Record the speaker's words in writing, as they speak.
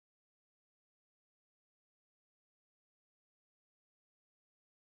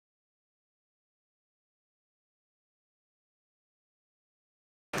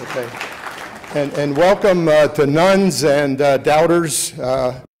Okay. And welcome to nuns and doubters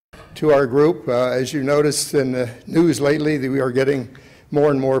to our group. As you noticed in the news lately, we are getting more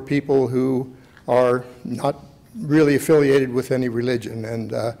and more people who are not really affiliated with any religion.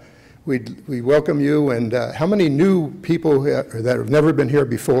 And we welcome you. And how many new people that have never been here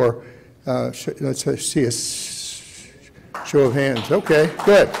before? Let's see a show of hands. Okay,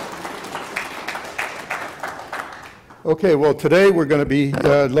 good. Okay, well, today we're going to be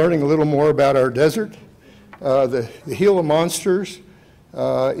learning a little more about our desert, the Gila monsters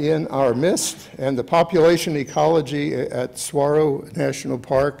in our midst, and the population ecology at Saguaro National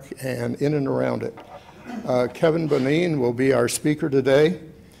Park and in and around it. Kevin Bonine will be our speaker today.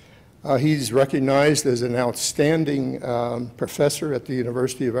 He's recognized as an outstanding professor at the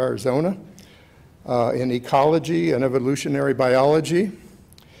University of Arizona in ecology and evolutionary biology,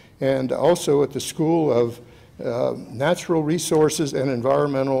 and also at the School of Natural Resources and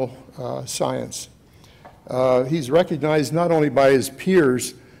Environmental Science. He's recognized not only by his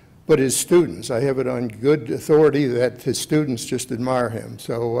peers, but his students. I have it on good authority that his students just admire him.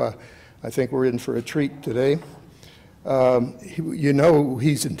 So I think we're in for a treat today. You know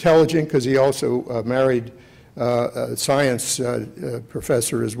he's intelligent because he also married a science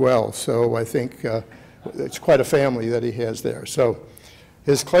professor as well. So I think it's quite a family that he has there. So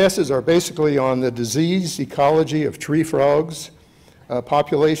his classes are basically on the disease ecology of tree frogs,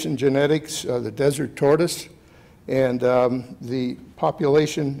 population genetics, the desert tortoise, and the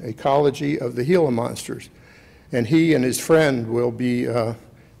population ecology of the Gila monsters. And he and his friend will be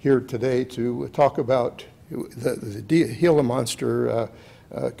here today to talk about the Gila monster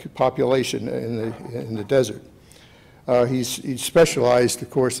population in the desert. He's specialized,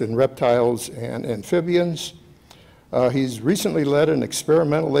 of course, in reptiles and amphibians. He's recently led an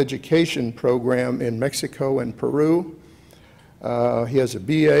experimental education program in Mexico and Peru. He has a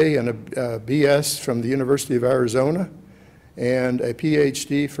BA and a BS from the University of Arizona and a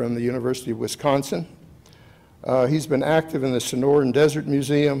Ph.D. from the University of Wisconsin. He's been active in the Sonoran Desert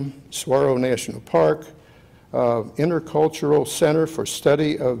Museum, Saguaro National Park, Intercultural Center for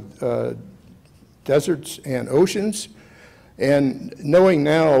Study of Deserts and Oceans. And knowing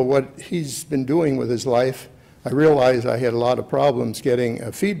now what he's been doing with his life, I realized I had a lot of problems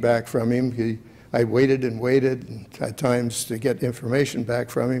getting feedback from him. I waited and waited at times to get information back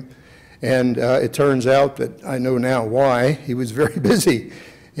from him. And it turns out that I know now why. He was very busy.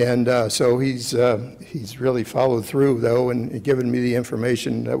 And so he's really followed through, though, and given me the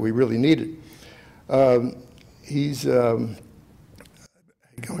information that we really needed. He's going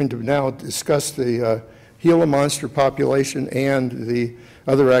to now discuss the Gila monster population and the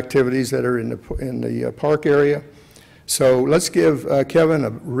other activities that are in the park area. So let's give Kevin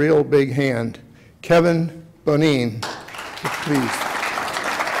a real big hand. Kevin Bonine, please.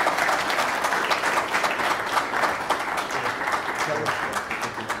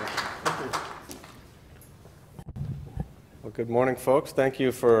 Well, good morning, folks. Thank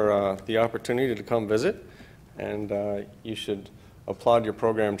you for the opportunity to come visit. And you should applaud your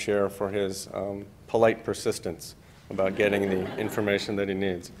program chair for his polite persistence about getting the information that he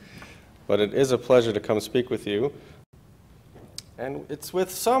needs. But it is a pleasure to come speak with you. And it's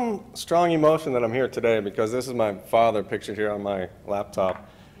with some strong emotion that I'm here today because this is my father pictured here on my laptop.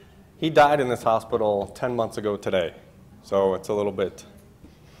 He died in this hospital 10 months ago today. So it's a little bit,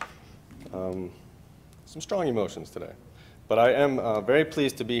 some strong emotions today. But I am very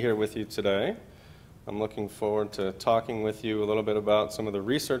pleased to be here with you today. I'm looking forward to talking with you a little bit about some of the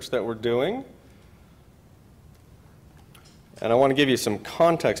research that we're doing. And I want to give you some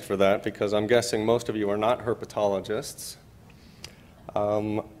context for that because I'm guessing most of you are not herpetologists.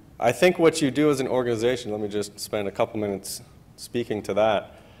 I think what you do as an organization, let me just spend a couple minutes speaking to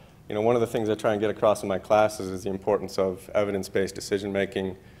that. You know, one of the things I try and get across in my classes is the importance of evidence-based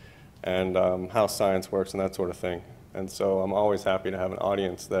decision-making and how science works and that sort of thing. And so I'm always happy to have an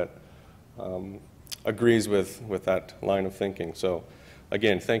audience that agrees with that line of thinking. So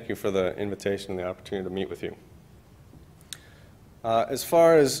again, thank you for the invitation and the opportunity to meet with you. As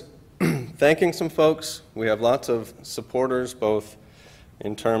far as thanking some folks, we have lots of supporters, both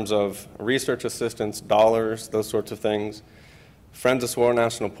in terms of research assistance, dollars, those sorts of things. Friends of Saguaro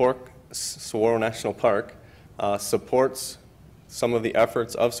National Park supports some of the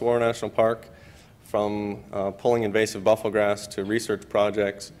efforts of Saguaro National Park, from pulling invasive buffalo grass to research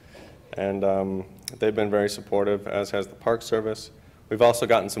projects, and they've been very supportive, as has the Park Service. We've also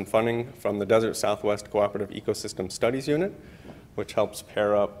gotten some funding from the Desert Southwest Cooperative Ecosystem Studies Unit, which helps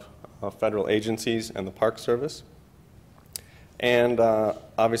pair up federal agencies and the Park Service. And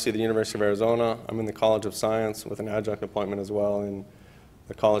obviously the University of Arizona. I'm in the College of Science with an adjunct appointment as well in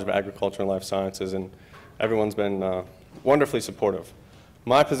the College of Agriculture and Life Sciences, and everyone's been wonderfully supportive.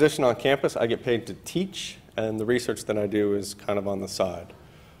 My position on campus, I get paid to teach, and the research that I do is kind of on the side.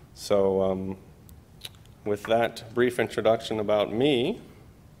 So with that brief introduction about me,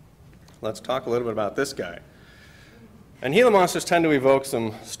 let's talk a little bit about this guy. And Gila monsters tend to evoke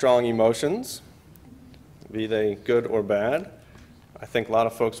some strong emotions, be they good or bad. I think a lot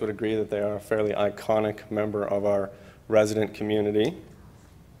of folks would agree that they are a fairly iconic member of our resident community.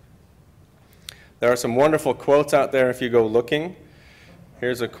 There are some wonderful quotes out there if you go looking.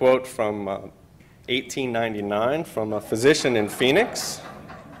 Here's a quote from 1899 from a physician in Phoenix.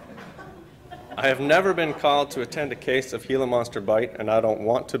 "I have never been called to attend a case of Gila monster bite, and I don't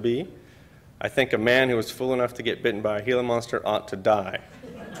want to be. I think a man who was fool enough to get bitten by a Gila monster ought to die.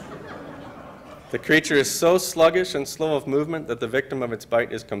 The creature is so sluggish and slow of movement that the victim of its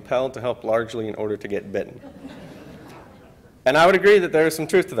bite is compelled to help largely in order to get bitten." And I would agree that there is some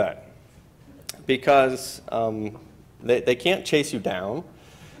truth to that, because they can't chase you down.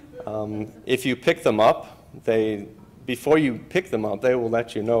 If you pick them up, before you pick them up, they will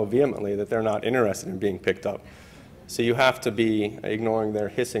let you know vehemently that they're not interested in being picked up. So you have to be ignoring their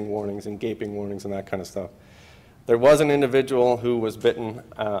hissing warnings and gaping warnings and that kind of stuff. There was an individual who was bitten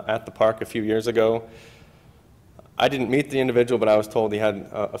at the park a few years ago. I didn't meet the individual, but I was told he had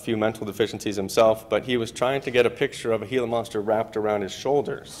a few mental deficiencies himself, but he was trying to get a picture of a Gila monster wrapped around his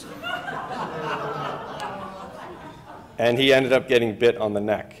shoulders. And he ended up getting bit on the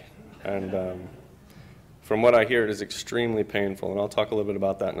neck. And from what I hear, it is extremely painful, and I'll talk a little bit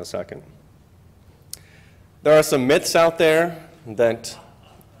about that in a second. There are some myths out there that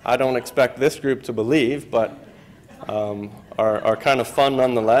I don't expect this group to believe, but are kind of fun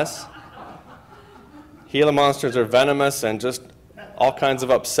nonetheless. Gila monsters are venomous and just all kinds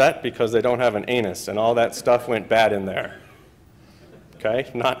of upset because they don't have an anus, and all that stuff went bad in there. Okay,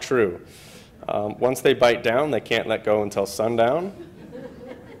 not true. Once they bite down, they can't let go until sundown.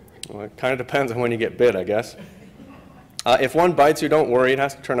 Well, it kind of depends on when you get bit, I guess. If one bites you, don't worry. It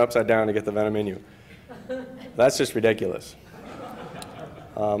has to turn upside down to get the venom in you. That's just ridiculous.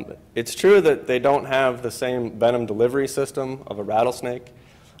 It's true that they don't have the same venom delivery system of a rattlesnake,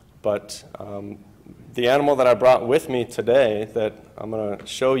 but the animal that I brought with me today that I'm going to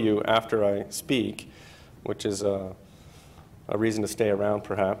show you after I speak, which is a reason to stay around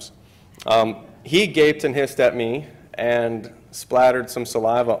perhaps, he gaped and hissed at me and splattered some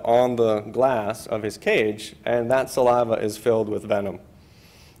saliva on the glass of his cage, and that saliva is filled with venom.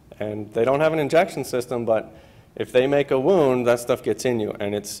 And they don't have an injection system, but if they make a wound, that stuff gets in you,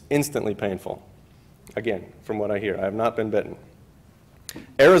 and it's instantly painful. Again, from what I hear, I have not been bitten.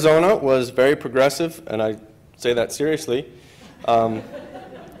 Arizona was very progressive, and I say that seriously. In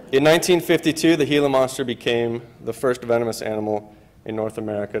 1952, the Gila monster became the first venomous animal in North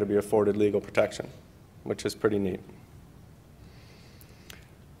America to be afforded legal protection, which is pretty neat.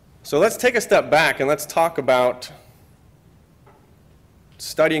 So let's take a step back and let's talk about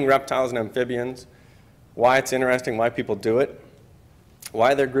studying reptiles and amphibians, why it's interesting, why people do it,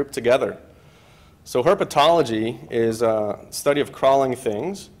 why they're grouped together. So herpetology is a study of crawling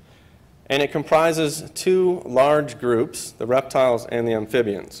things, and it comprises two large groups, the reptiles and the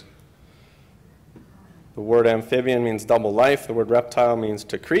amphibians. The word amphibian means double life. The word reptile means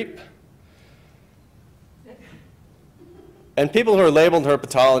to creep. And people who are labeled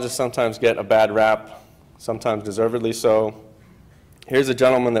herpetologists sometimes get a bad rap, sometimes deservedly so. Here's a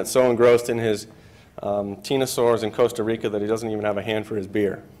gentleman that's so engrossed in his ptenosaurs in Costa Rica that he doesn't even have a hand for his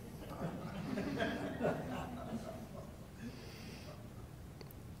beer.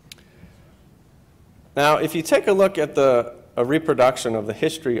 Now, if you take a look at a reproduction of the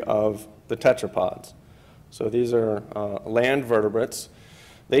history of the tetrapods, so these are land vertebrates.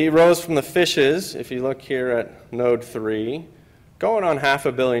 They arose from the fishes, if you look here at node 3, going on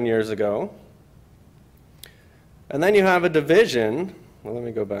 500 million years ago. And then you have a division. Well, let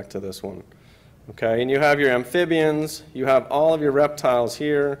me go back to this one. Okay, and you have your amphibians, you have all of your reptiles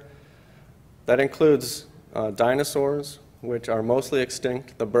here. That includes dinosaurs, which are mostly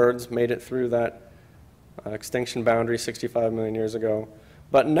extinct. The birds made it through that extinction boundary 65 million years ago.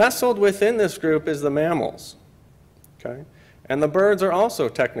 But nestled within this group is the mammals. Okay? And the birds are also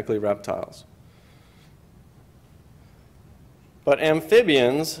technically reptiles. But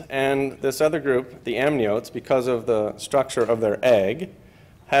amphibians and this other group, the amniotes, because of the structure of their egg,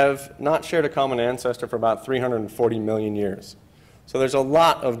 have not shared a common ancestor for about 340 million years. So there's a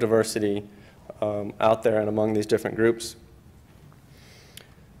lot of diversity out there and among these different groups.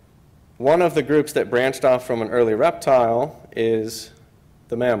 One of the groups that branched off from an early reptile is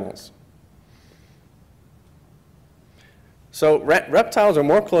the mammals. So reptiles are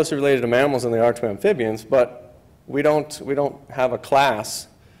more closely related to mammals than they are to amphibians, but we don't have a class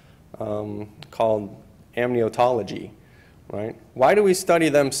called amniotology, right? Why do we study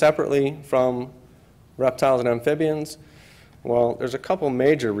them separately from reptiles and amphibians? Well, there's a couple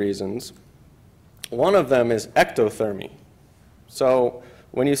major reasons. One of them is ectothermy. So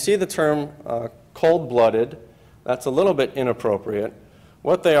when you see the term cold-blooded, that's a little bit inappropriate.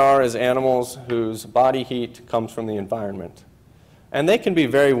 What they are is animals whose body heat comes from the environment. And they can be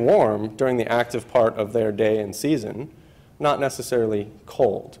very warm during the active part of their day and season, not necessarily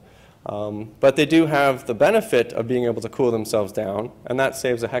cold. But they do have the benefit of being able to cool themselves down, and that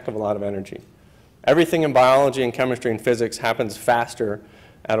saves a heck of a lot of energy. Everything in biology and chemistry and physics happens faster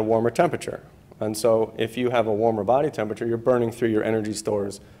at a warmer temperature. And so if you have a warmer body temperature, you're burning through your energy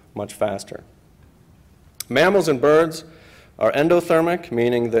stores much faster. Mammals and birds are endothermic,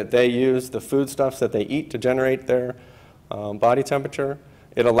 meaning that they use the foodstuffs that they eat to generate their body temperature.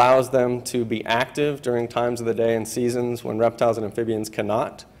 It allows them to be active during times of the day and seasons when reptiles and amphibians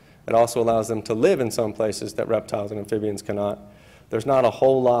cannot. It also allows them to live in some places that reptiles and amphibians cannot. There's not a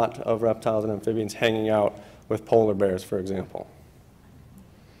whole lot of reptiles and amphibians hanging out with polar bears, for example.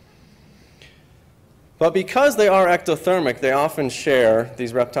 But because they are ectothermic, they often share,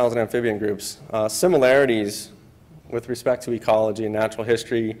 these reptiles and amphibian groups, similarities with respect to ecology and natural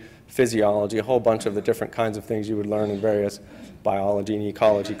history, physiology, a whole bunch of the different kinds of things you would learn in various biology and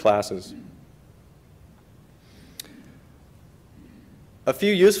ecology classes. A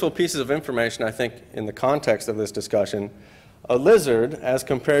few useful pieces of information, I think, in the context of this discussion. A lizard, as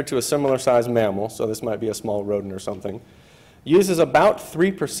compared to a similar sized mammal, so this might be a small rodent or something, uses about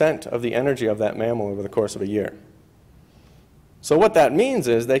 3% of the energy of that mammal over the course of a year. So what that means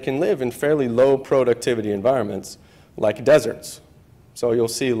is they can live in fairly low productivity environments like deserts. So you'll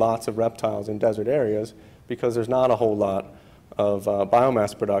see lots of reptiles in desert areas because there's not a whole lot of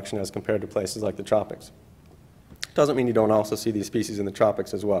biomass production as compared to places like the tropics. Doesn't mean you don't also see these species in the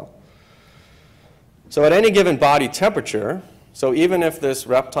tropics as well. So at any given body temperature, so even if this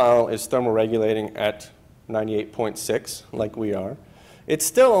reptile is thermoregulating at 98.6, like we are, it's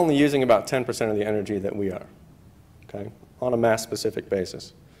still only using about 10% of the energy that we are, okay, on a mass-specific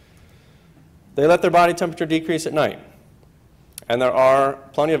basis. They let their body temperature decrease at night. And there are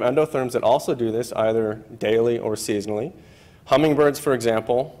plenty of endotherms that also do this, either daily or seasonally. Hummingbirds, for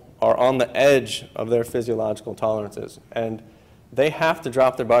example, are on the edge of their physiological tolerances. And they have to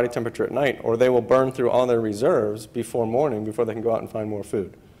drop their body temperature at night, or they will burn through all their reserves before morning, before they can go out and find more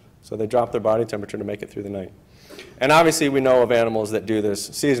food. So they drop their body temperature to make it through the night. And obviously, we know of animals that do this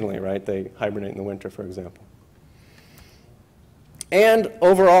seasonally, right? They hibernate in the winter, for example. And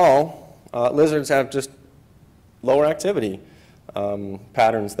overall, lizards have just lower activity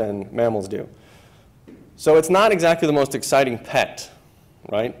patterns than mammals do. So it's not exactly the most exciting pet,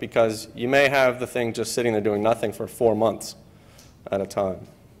 right? Because you may have the thing just sitting there doing nothing for 4 months at a time.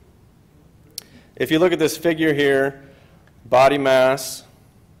 If you look at this figure here, body mass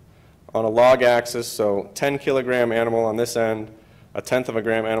on a log axis, so 10 kilogram animal on this end, 1/10 of a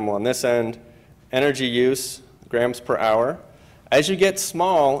gram animal on this end, energy use, grams per hour. As you get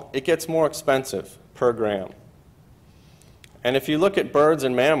small, it gets more expensive per gram. And if you look at birds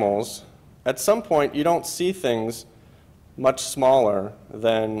and mammals, at some point you don't see things much smaller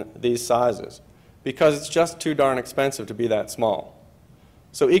than these sizes because it's just too darn expensive to be that small.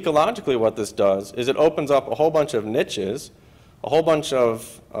 So ecologically what this does is it opens up a whole bunch of niches, a whole bunch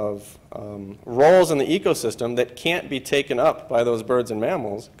of roles in the ecosystem that can't be taken up by those birds and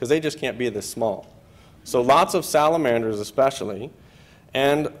mammals because they just can't be this small. So lots of salamanders especially,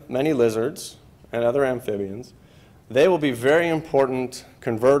 and many lizards and other amphibians, they will be very important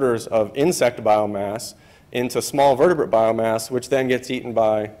converters of insect biomass into small vertebrate biomass, which then gets eaten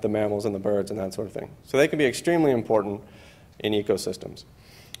by the mammals and the birds and that sort of thing. So they can be extremely important in ecosystems.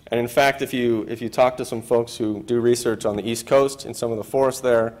 And in fact, if you talk to some folks who do research on the East Coast in some of the forests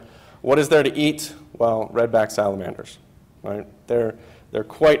there, what is there to eat? Well, redback salamanders, right? They're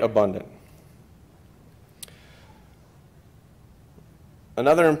quite abundant.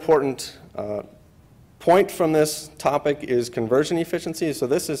 Another important point from this topic is conversion efficiency. So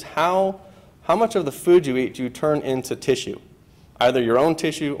this is how much of the food you eat do you turn into tissue, either your own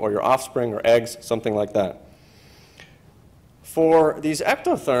tissue or your offspring or eggs, something like that. For these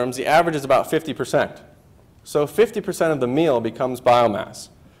ectotherms, the average is about 50%. So 50% of the meal becomes biomass,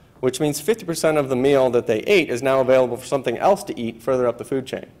 which means 50% of the meal that they ate is now available for something else to eat further up the food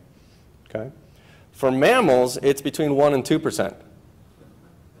chain. Okay? For mammals, it's between 1% and 2%.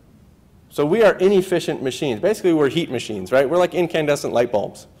 So we are inefficient machines. Basically, we're heat machines, right? We're like incandescent light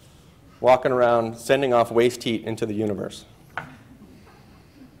bulbs walking around, sending off waste heat into the universe.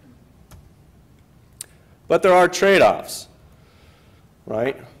 But there are trade-offs,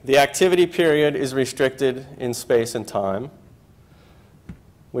 right? The activity period is restricted in space and time,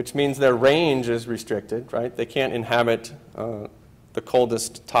 which means their range is restricted, right? They can't inhabit the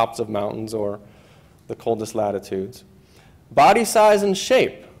coldest tops of mountains or the coldest latitudes. Body size and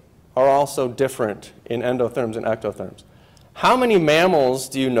shape are also different in endotherms and ectotherms. How many mammals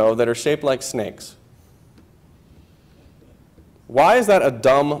do you know that are shaped like snakes? Why is that a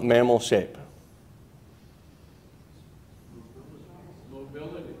dumb mammal shape?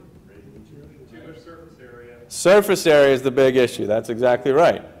 Mobility. Too much surface area. Surface area is the big issue. That's exactly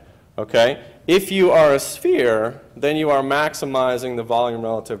right. Okay? If you are a sphere, then you are maximizing the volume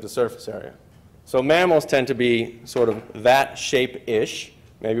relative to surface area. So mammals tend to be sort of that shape-ish,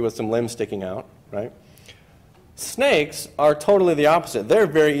 maybe with some limbs sticking out, right? Snakes are totally the opposite. They're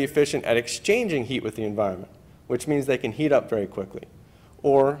very efficient at exchanging heat with the environment, which means they can heat up very quickly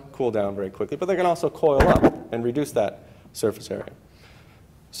or cool down very quickly, but they can also coil up and reduce that surface area.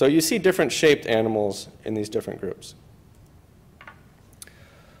 So you see different shaped animals in these different groups.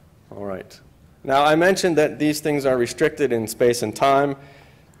 All right. Now, I mentioned that these things are restricted in space and time.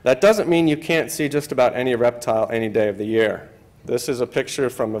 That doesn't mean you can't see just about any reptile any day of the year. This is a picture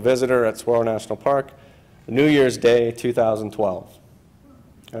from a visitor at Saguaro National Park, New Year's Day 2012.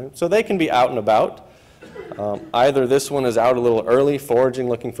 Okay? So they can be out and about. Either this one is out a little early, foraging,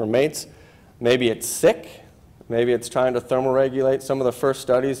 looking for mates. Maybe it's sick. Maybe it's trying to thermoregulate. Some of the first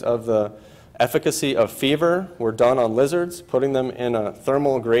studies of the efficacy of fever were done on lizards, putting them in a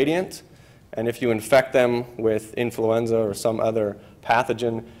thermal gradient. And if you infect them with influenza or some other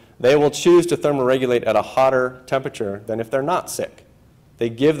pathogen, they will choose to thermoregulate at a hotter temperature than if they're not sick. They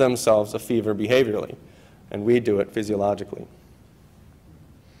give themselves a fever behaviorally, and we do it physiologically.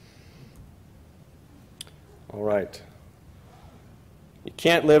 All right. You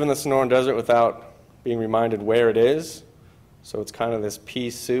can't live in the Sonoran Desert without being reminded where it is. So it's kind of this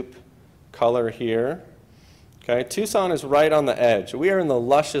pea soup color here. Okay, Tucson is right on the edge. We are in the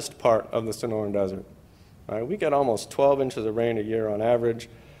lushest part of the Sonoran Desert. Right? We get almost 12 inches of rain a year on average.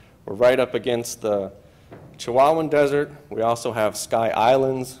 We're right up against the Chihuahuan Desert. We also have Sky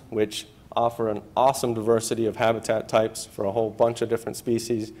Islands, which offer an awesome diversity of habitat types for a whole bunch of different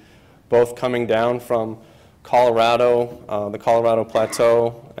species, both coming down from Colorado, the Colorado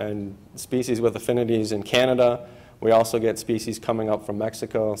Plateau, and species with affinities in Canada. We also get species coming up from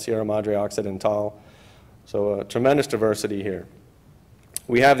Mexico, Sierra Madre Occidental. So a tremendous diversity here.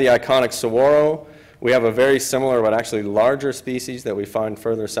 We have the iconic saguaro. We have a very similar but actually larger species that we find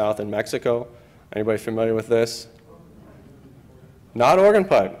further south in Mexico. Anybody familiar with this? Not organ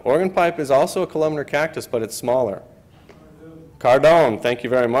pipe. Organ pipe is also a columnar cactus, but it's smaller. Cardone, thank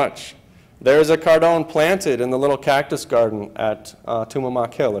you very much. There's a cardone planted in the little cactus garden at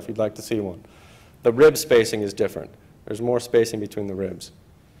Tumamoc Hill, if you'd like to see one. The rib spacing is different. There's more spacing between the ribs.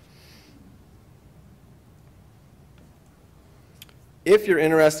 If you're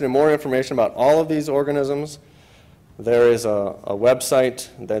interested in more information about all of these organisms, there is a website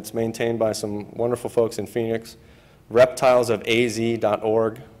that's maintained by some wonderful folks in Phoenix,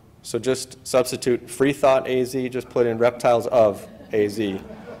 reptilesofaz.org. So just substitute free thought AZ, just put in reptiles of AZ,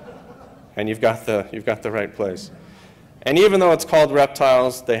 and you've got the right place. And even though it's called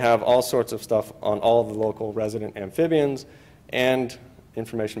reptiles, they have all sorts of stuff on all the local resident amphibians and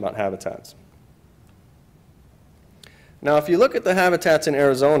information about habitats. Now, if you look at the habitats in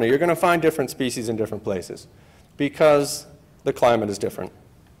Arizona, you're going to find different species in different places because the climate is different.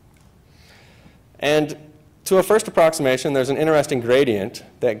 And to a first approximation, there's an interesting gradient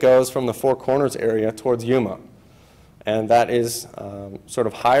that goes from the Four Corners area towards Yuma. And that is sort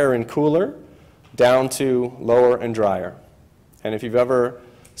of higher and cooler down to lower and drier. And if you've ever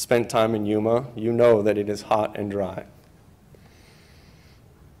spent time in Yuma, you know that it is hot and dry.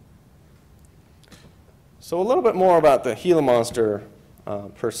 So a little bit more about the Gila monster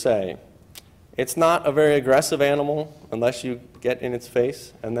per se. It's not a very aggressive animal unless you get in its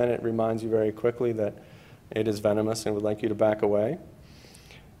face, and then it reminds you very quickly that it is venomous and would like you to back away.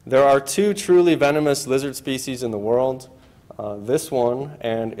 There are two truly venomous lizard species in the world. This one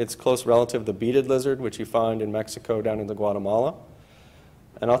and its close relative, the beaded lizard, which you find in Mexico down into Guatemala.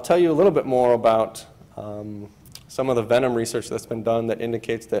 And I'll tell you a little bit more about some of the venom research that's been done that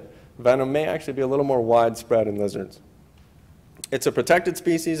indicates that venom may actually be a little more widespread in lizards. It's a protected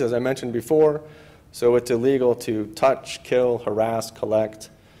species, as I mentioned before, so it's illegal to touch, kill, harass,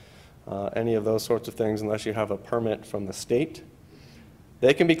 collect, any of those sorts of things unless you have a permit from the state.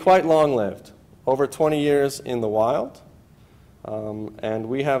 They can be quite long-lived, over 20 years in the wild, and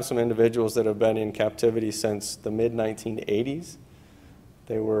we have some individuals that have been in captivity since the mid-1980s.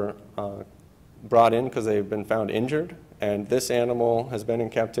 They were brought in because they've been found injured, and this animal has been in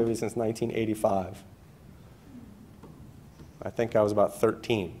captivity since 1985. I think I was about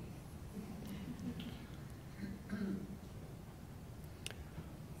 13.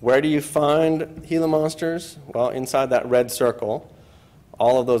 Where do you find Gila monsters? Well, inside that red circle.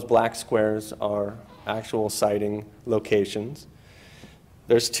 All of those black squares are actual sighting locations.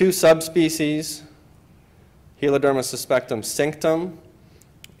 There's two subspecies. Heloderma suspectum cinctum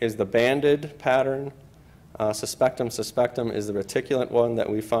is the banded pattern. Suspectum suspectum is the reticulate one that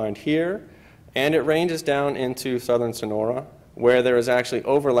we find here. And it ranges down into southern Sonora, where there is actually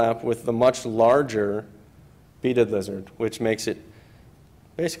overlap with the much larger beaded lizard, which makes it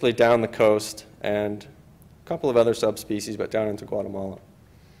basically down the coast and a couple of other subspecies, but down into Guatemala.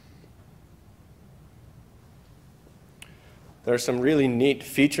 There are some really neat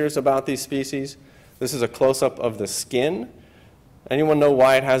features about these species. This is a close-up of the skin. Anyone know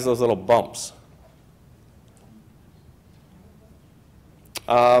why it has those little bumps?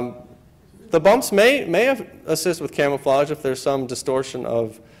 The bumps may assist with camouflage if there's some distortion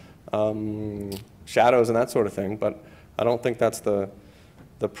of shadows and that sort of thing, but I don't think that's the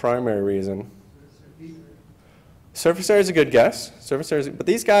primary reason. Surface area is a good guess. Surface area, but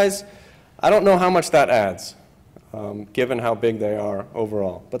these guys, I don't know how much that adds, given how big they are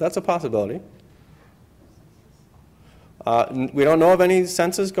overall. But that's a possibility. We don't know of any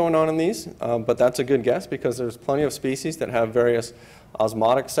senses going on in these, but that's a good guess because there's plenty of species that have various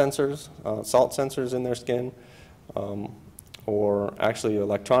osmotic sensors, salt sensors in their skin, or actually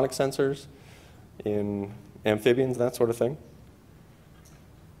electronic sensors in amphibians, that sort of thing.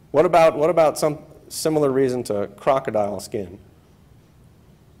 What about some similar reason to crocodile skin?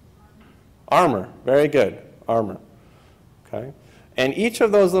 Armor, very good, armor. Okay? And each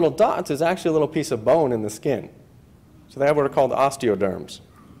of those little dots is actually a little piece of bone in the skin. So they have what are called osteoderms.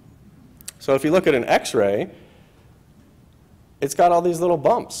 So if you look at an X-ray, it's got all these little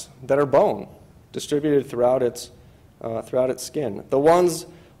bumps that are bone distributed throughout its skin. The ones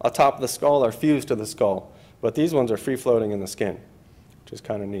atop the skull are fused to the skull, but these ones are free-floating in the skin, which is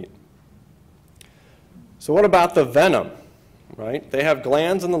kind of neat. So what about the venom, right? They have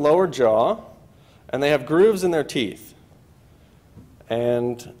glands in the lower jaw, and they have grooves in their teeth.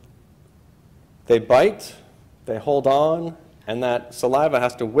 And they bite, they hold on, and that saliva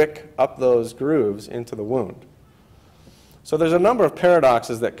has to wick up those grooves into the wound. So there's a number of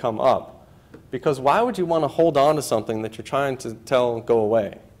paradoxes that come up, because why would you want to hold on to something that you're trying to tell go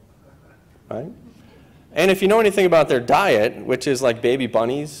away, right? And if you know anything about their diet, which is like baby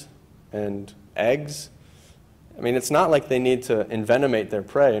bunnies and eggs, I mean, it's not like they need to envenomate their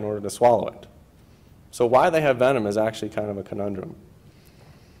prey in order to swallow it. So why they have venom is actually kind of a conundrum.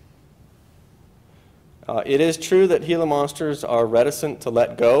 It is true that Gila monsters are reticent to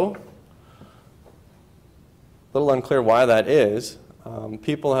let go. A little unclear why that is.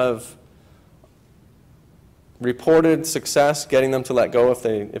 People have reported success getting them to let go if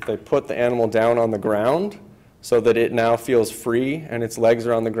they put the animal down on the ground so that it now feels free and its legs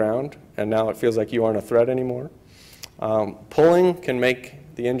are on the ground and now it feels like you aren't a threat anymore. Pulling can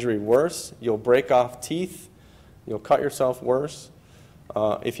make the injury worse. You'll break off teeth. You'll cut yourself worse.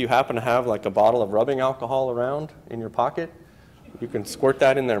 If you happen to have like a bottle of rubbing alcohol around in your pocket, you can squirt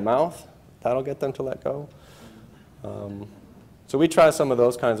that in their mouth. That'll get them to let go. So we try some of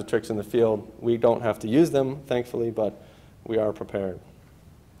those kinds of tricks in the field. We don't have to use them, thankfully, but we are prepared.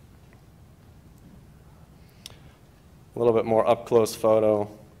 A little bit more up-close photo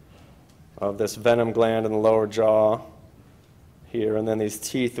of this venom gland in the lower jaw here, and then these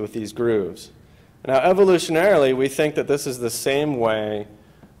teeth with these grooves. Now, evolutionarily, we think that this is the same way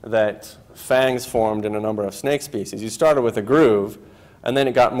that fangs formed in a number of snake species. You started with a groove, and then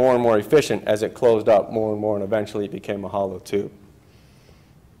it got more and more efficient as it closed up more and more, and eventually it became a hollow tube.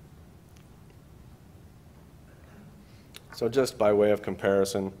 So just by way of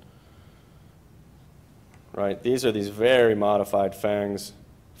comparison, right, these are these very modified fangs,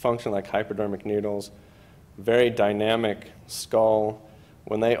 function like hypodermic needles, very dynamic skull.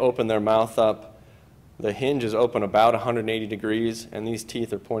 When they open their mouth up, the hinge is open about 180 degrees, and these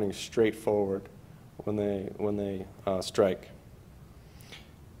teeth are pointing straight forward when they strike.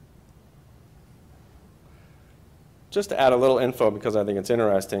 Just to add a little info because I think it's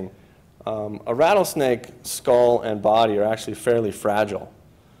interesting, a rattlesnake skull and body are actually fairly fragile.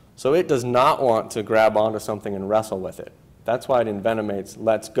 So it does not want to grab onto something and wrestle with it. That's why it envenomates,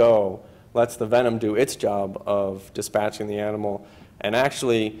 lets go, lets the venom do its job of dispatching the animal and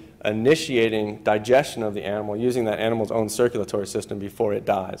actually initiating digestion of the animal using that animal's own circulatory system before it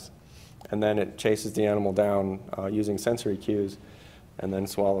dies. And then it chases the animal down using sensory cues and then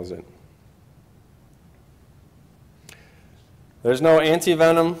swallows it. There's no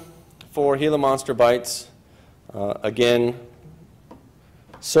antivenom for Gila monster bites. Again,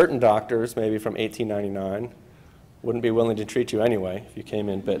 certain doctors, maybe from 1899, wouldn't be willing to treat you anyway if you came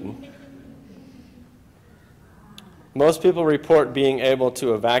in bitten. Most people report being able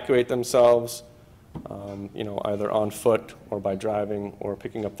to evacuate themselves, either on foot or by driving or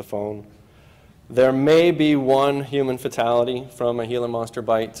picking up the phone. There may be one human fatality from a Gila monster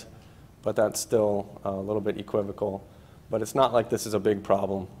bite, but that's still a little bit equivocal. But it's not like this is a big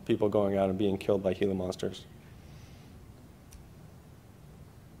problem, people going out and being killed by Gila monsters.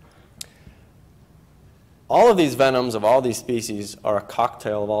 All of these venoms of all these species are a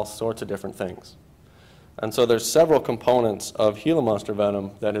cocktail of all sorts of different things. And so there's several components of Gila monster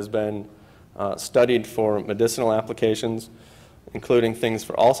venom that has been studied for medicinal applications, including things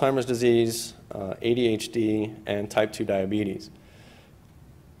for Alzheimer's disease, ADHD, and type 2 diabetes.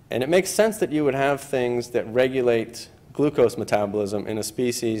 And it makes sense that you would have things that regulate glucose metabolism in a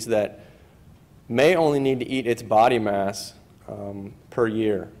species that may only need to eat its body mass per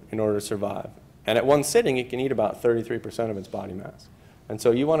year in order to survive. And at one sitting, it can eat about 33% of its body mass. And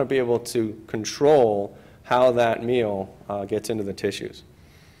so you want to be able to control how that meal gets into the tissues.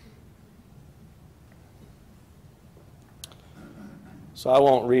 So I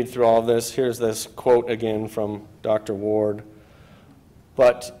won't read through all of this. Here's this quote again from Dr. Ward.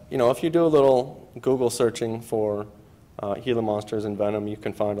 But if you do a little Google searching for Gila monsters and venom, you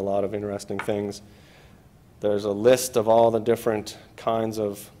can find a lot of interesting things. There's a list of all the different kinds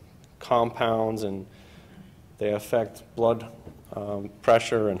of compounds, and they affect blood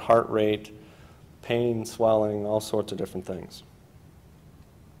pressure and heart rate, pain, swelling, all sorts of different things.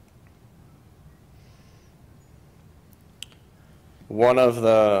 One of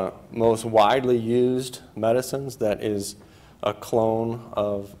the most widely used medicines that is a clone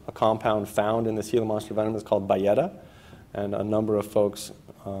of a compound found in this Gila monster venom is called Byetta, and a number of folks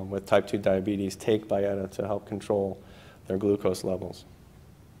with type 2 diabetes take Byetta to help control their glucose levels.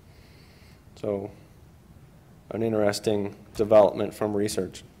 So, an interesting development from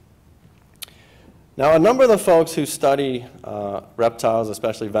research. Now, a number of the folks who study reptiles,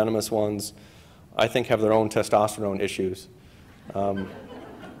 especially venomous ones, I think have their own testosterone issues.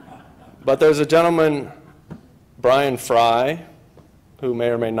 But there's a gentleman, Brian Fry, who may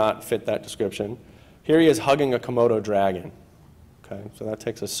or may not fit that description. Here he is hugging a Komodo dragon. Okay, so that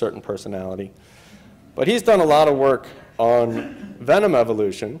takes a certain personality. But he's done a lot of work on venom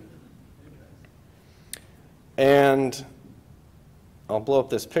evolution. And I'll blow up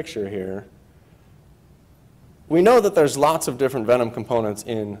this picture here. We know that there's lots of different venom components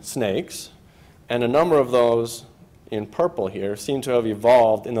in snakes, and a number of those in purple here seem to have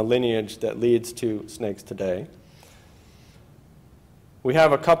evolved in the lineage that leads to snakes today. We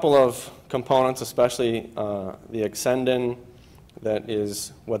have a couple of components, especially the exendin, that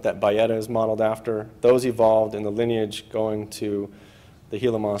is what that Byetta is modeled after. Those evolved in the lineage going to the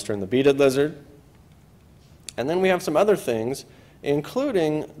Gila monster and the beaded lizard. And then we have some other things,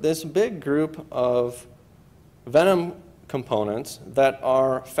 including this big group of venom components that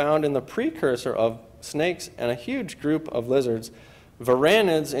are found in the precursor of snakes and a huge group of lizards.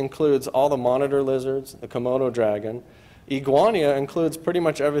 Varanids includes all the monitor lizards, the Komodo dragon. Iguania includes pretty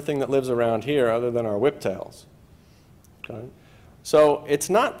much everything that lives around here other than our whiptails. Okay? So it's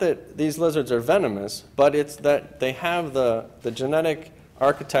not that these lizards are venomous, but it's that they have the genetic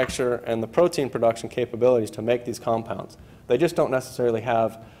architecture and the protein production capabilities to make these compounds. They just don't necessarily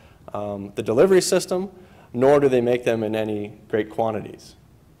have the delivery system, nor do they make them in any great quantities.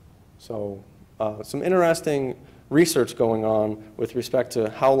 So some interesting research going on with respect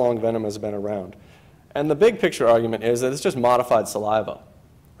to how long venom has been around. And the big picture argument is that it's just modified saliva,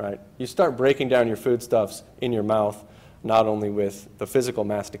 right? You start breaking down your foodstuffs in your mouth, not only with the physical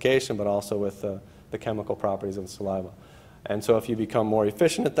mastication, but also with the chemical properties of the saliva. And so if you become more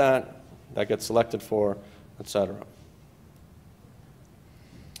efficient at that, that gets selected for, etc.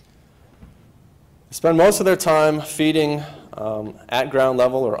 They spend most of their time feeding at ground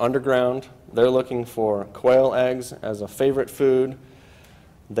level or underground. They're looking for quail eggs as a favorite food.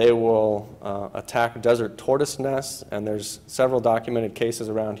 They will attack desert tortoise nests, and there's several documented cases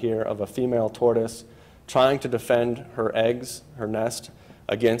around here of a female tortoise trying to defend her eggs, her nest,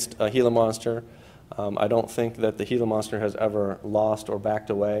 against a Gila monster. I don't think that the Gila monster has ever lost or backed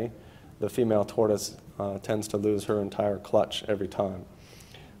away. The female tortoise tends to lose her entire clutch every time.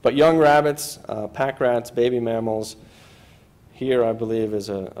 But young rabbits, pack rats, baby mammals, here I believe is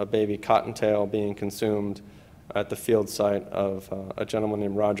a baby cottontail being consumed at the field site of a gentleman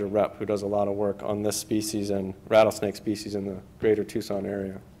named Roger Repp, who does a lot of work on this species and rattlesnake species in the greater Tucson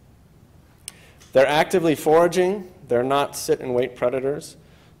area. They're actively foraging. They're not sit-and-wait predators,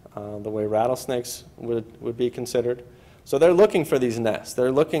 the way rattlesnakes would be considered. So they're looking for these nests.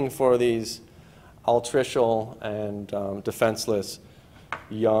 They're looking for these altricial and defenseless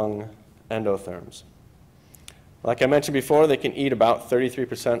young endotherms. Like I mentioned before, they can eat about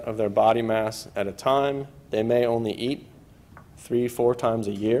 33% of their body mass at a time. They may only eat 3-4 times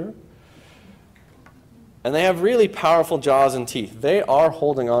a year. And they have really powerful jaws and teeth. They are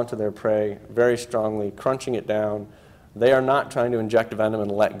holding on to their prey very strongly, crunching it down. They are not trying to inject venom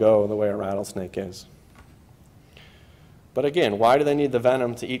and let go the way a rattlesnake is. But again, why do they need the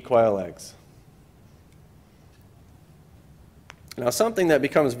venom to eat quail eggs? Now, something that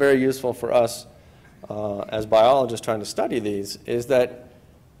becomes very useful for us as biologists trying to study these is that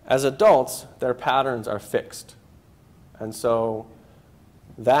as adults, their patterns are fixed. And so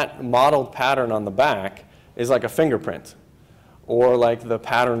that modeled pattern on the back is like a fingerprint, or like the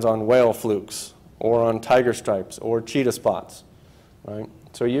patterns on whale flukes, or on tiger stripes, or cheetah spots, right?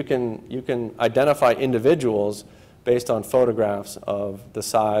 So you can identify individuals based on photographs of the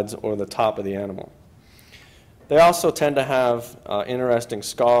sides or the top of the animal. They also tend to have interesting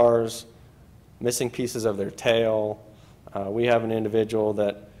scars, missing pieces of their tail. We have an individual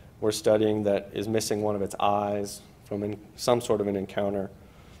that we're studying that is missing one of its eyes from some sort of an encounter.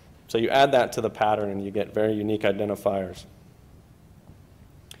 So you add that to the pattern and you get very unique identifiers.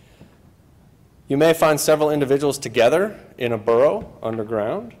 You may find several individuals together in a burrow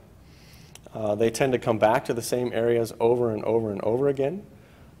underground. They tend to come back to the same areas over and over and over again,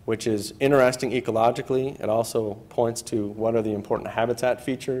 which is interesting ecologically. It also points to what are the important habitat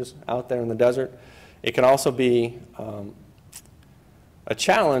features out there in the desert. It can also be a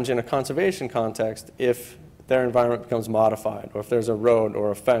challenge in a conservation context if their environment becomes modified, or if there's a road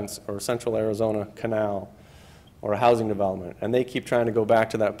or a fence or a central Arizona canal or a housing development, and they keep trying to go back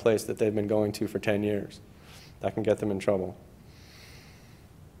to that place that they've been going to for 10 years. That can get them in trouble.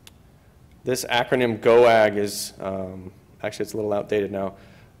 This acronym GOAG is, actually it's a little outdated now,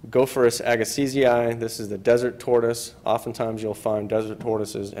 Gopherus agassizii. This is the desert tortoise. Oftentimes you'll find desert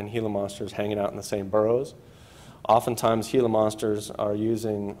tortoises and Gila monsters hanging out in the same burrows. Oftentimes Gila monsters are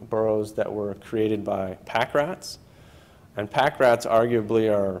using burrows that were created by pack rats. And pack rats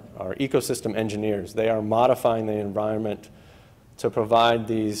arguably are ecosystem engineers. They are modifying the environment to provide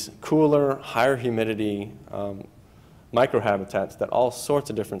these cooler, higher humidity microhabitats that all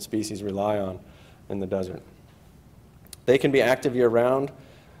sorts of different species rely on in the desert. They can be active year-round.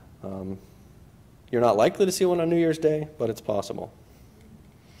 You're not likely to see one on New Year's Day, but it's possible.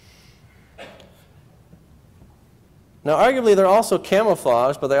 Now, arguably, they're also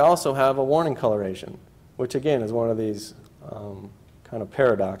camouflaged, but they also have a warning coloration, which again is one of these kind of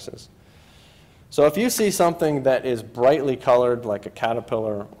paradoxes. So if you see something that is brightly colored, like a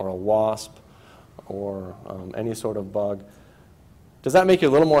caterpillar or a wasp or any sort of bug, does that make you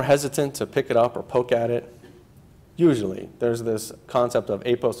a little more hesitant to pick it up or poke at it? Usually. There's this concept of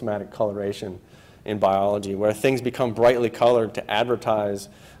aposematic coloration in biology, where things become brightly colored to advertise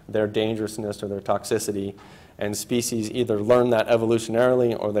their dangerousness or their toxicity, and species either learn that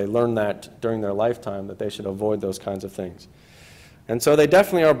evolutionarily or they learn that during their lifetime that they should avoid those kinds of things. And so they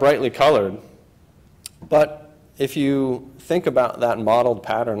definitely are brightly colored, but if you think about that modeled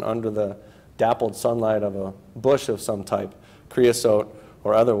pattern under the dappled sunlight of a bush of some type, creosote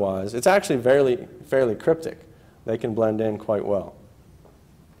or otherwise, it's actually fairly cryptic. They can blend in quite well.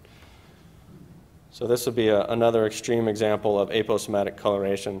 So this would be another extreme example of aposematic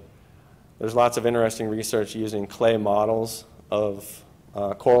coloration. There's lots of interesting research using clay models of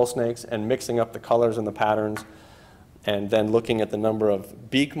coral snakes and mixing up the colors and the patterns, and then looking at the number of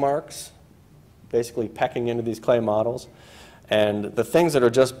beak marks, basically pecking into these clay models. And the things that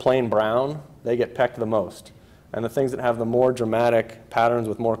are just plain brown, they get pecked the most. And the things that have the more dramatic patterns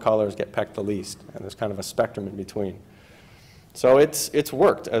with more colors get pecked the least. And there's kind of a spectrum in between. So it's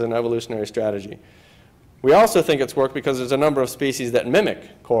worked as an evolutionary strategy. We also think it's worked because there's a number of species that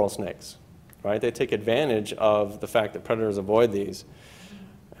mimic coral snakes. Right? They take advantage of the fact that predators avoid these,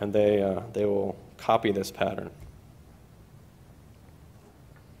 and they will copy this pattern.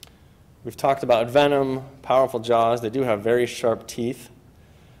 We've talked about venom, powerful jaws. They do have very sharp teeth,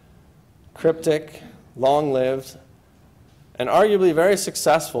 cryptic, long-lived, and arguably very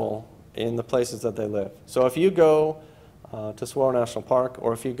successful in the places that they live. So if you go to Saguaro National Park,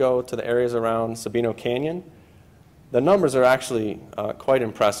 or if you go to the areas around Sabino Canyon, the numbers are actually quite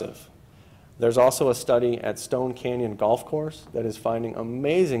impressive. There's also a study at Stone Canyon Golf Course that is finding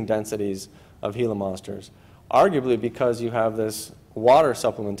amazing densities of Gila monsters, arguably because you have this water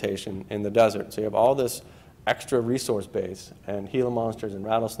supplementation in the desert. So you have all this extra resource base, and Gila monsters and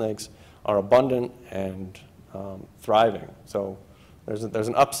rattlesnakes are abundant and thriving. So there's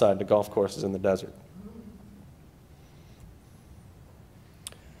an upside to golf courses in the desert.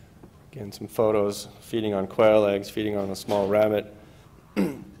 Again, some photos feeding on quail eggs, feeding on a small rabbit.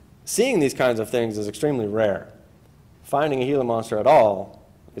 Seeing these kinds of things is extremely rare. Finding a Gila monster at all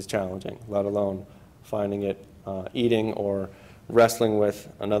is challenging, let alone finding it eating or wrestling with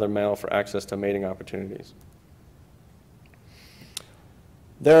another male for access to mating opportunities.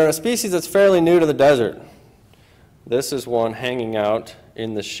 They're a species that's fairly new to the desert. This is one hanging out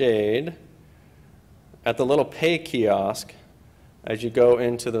in the shade at the little pay kiosk as you go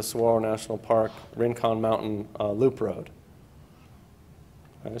into the Saguaro National Park Rincon Mountain Loop Road.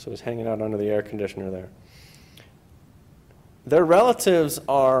 Okay, so it's hanging out under the air conditioner there. Their relatives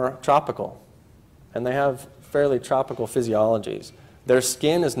are tropical, and they have fairly tropical physiologies. Their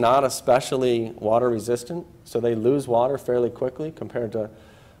skin is not especially water resistant, so they lose water fairly quickly compared to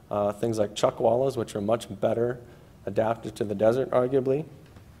things like chuckwallas, which are much better adapted to the desert, arguably.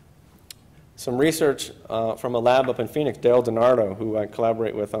 Some research from a lab up in Phoenix, Dale DiNardo, who I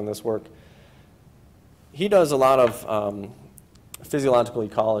collaborate with on this work, he does a lot of physiological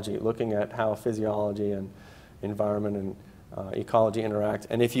ecology, looking at how physiology and environment and ecology interact.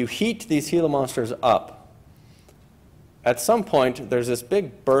 And if you heat these Gila monsters up, at some point there's this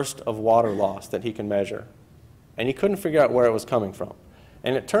big burst of water loss that he can measure. And he couldn't figure out where it was coming from.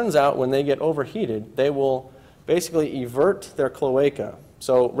 And it turns out when they get overheated, they will basically evert their cloaca.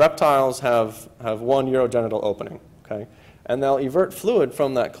 So reptiles have one urogenital opening, okay? And they'll evert fluid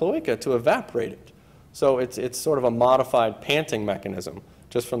from that cloaca to evaporate it. So it's sort of a modified panting mechanism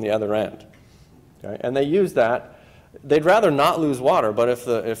just from the other end. Okay? And they use that. They'd rather not lose water, but if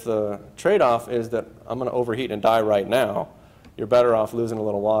the trade-off is that I'm going to overheat and die right now, you're better off losing a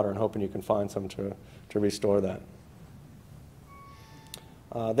little water and hoping you can find some to restore that.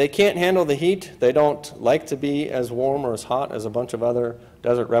 They can't handle the heat. They don't like to be as warm or as hot as a bunch of other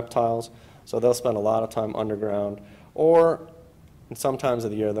desert reptiles, so they'll spend a lot of time underground, or in some times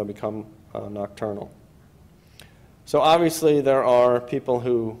of the year they'll become nocturnal. So obviously there are people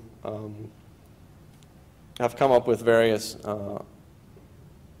who have come up with various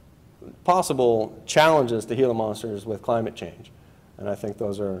possible challenges to Gila monsters with climate change, and I think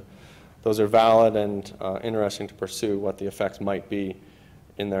those are valid and interesting to pursue what the effects might be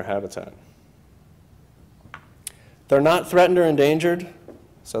in their habitat. They're not threatened or endangered,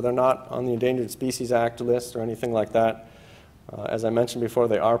 so they're not on the Endangered Species Act list or anything like that. As I mentioned before,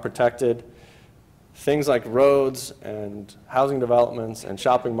 they are protected. Things like roads and housing developments and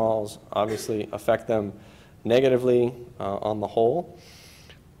shopping malls obviously affect them negatively on the whole.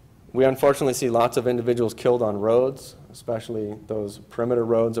 We unfortunately see lots of individuals killed on roads, especially those perimeter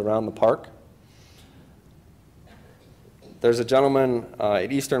roads around the park. There's a gentleman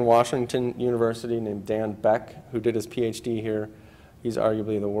at Eastern Washington University named Dan Beck who did his Ph.D. here. He's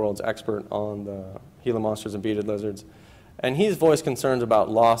arguably the world's expert on the Gila monsters and bearded lizards. And he's voiced concerns about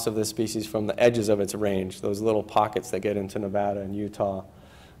loss of this species from the edges of its range, those little pockets that get into Nevada and Utah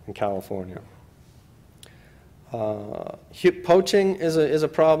and California. Poaching is a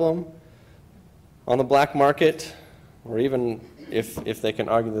problem on the black market, or even if they can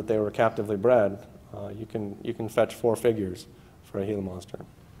argue that they were captively bred. You can fetch 4 figures for a Gila monster.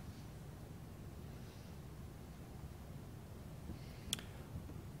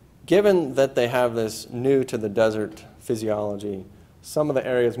 Given that they have this new to the desert physiology, some of the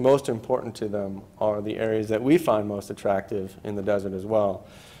areas most important to them are the areas that we find most attractive in the desert as well.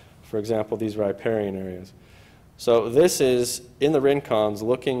 For example, these riparian areas. So this is in the Rincons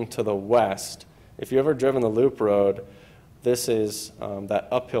looking to the west. If you've ever driven the loop road, this is that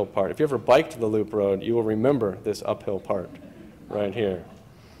uphill part. If you ever biked the loop road, you will remember this uphill part right here.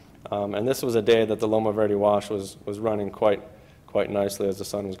 And this was a day that the Loma Verde Wash was running quite nicely as the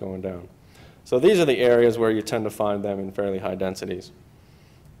sun was going down. So these are the areas where you tend to find them in fairly high densities.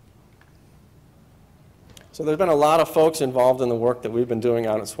 So there's been a lot of folks involved in the work that we've been doing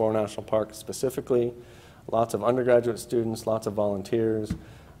out at Saguaro National Park specifically. Lots of undergraduate students, lots of volunteers.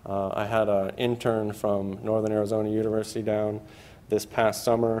 I had an intern from Northern Arizona University down this past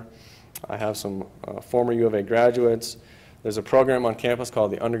summer. I have some former U of A graduates. There's a program on campus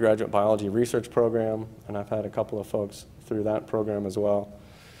called the Undergraduate Biology Research Program, and I've had a couple of folks through that program as well.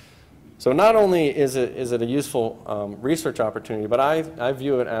 So not only is it a useful research opportunity, but I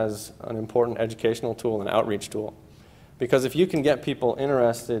view it as an important educational tool and outreach tool. Because if you can get people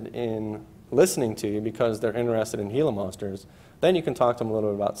interested in listening to you because they're interested in Gila monsters, then you can talk to them a little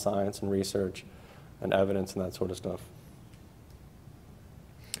bit about science and research and evidence and that sort of stuff.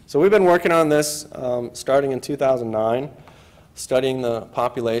 So we've been working on this starting in 2009, studying the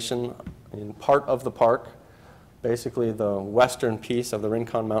population in part of the park, basically the western piece of the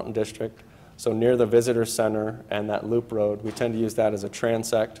Rincon Mountain District, so near the visitor center and that loop road. We tend to use that as a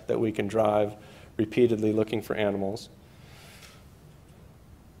transect that we can drive repeatedly looking for animals.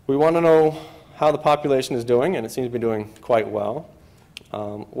 We want to know how the population is doing, and it seems to be doing quite well.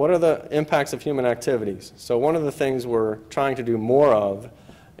 What are the impacts of human activities? So one of the things we're trying to do more of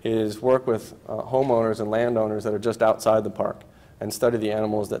is work with homeowners and landowners that are just outside the park and study the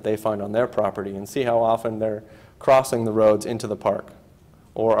animals that they find on their property and see how often they're crossing the roads into the park,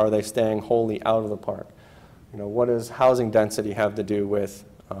 or are they staying wholly out of the park? You know, what does housing density have to do with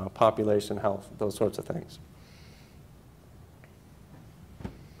population health, those sorts of things.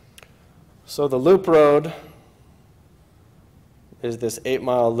 So the loop road is this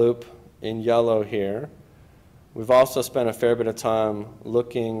 8-mile loop in yellow here. We've also spent a fair bit of time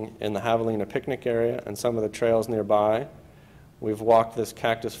looking in the Javelina picnic area and some of the trails nearby. We've walked this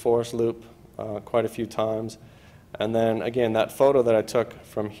cactus forest loop quite a few times. And then again, that photo that I took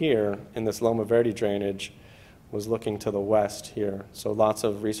from here in this Loma Verde drainage was looking to the west here. So lots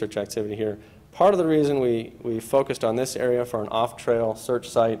of research activity here. Part of the reason we focused on this area for an off-trail search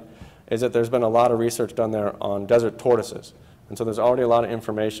site is that there's been a lot of research done there on desert tortoises. And so there's already a lot of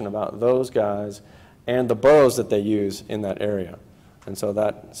information about those guys and the burrows that they use in that area. And so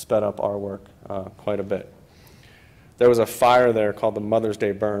that sped up our work quite a bit. There was a fire there called the Mother's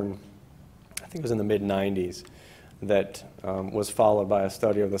Day Burn, I think it was in the mid-90s, that was followed by a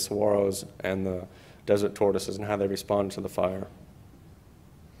study of the saguaros and the desert tortoises and how they responded to the fire.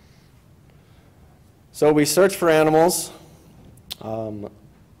 So we search for animals. When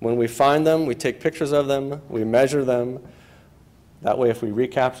we find them, we take pictures of them, we measure them. That way, if we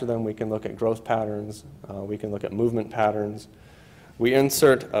recapture them, we can look at growth patterns, we can look at movement patterns. We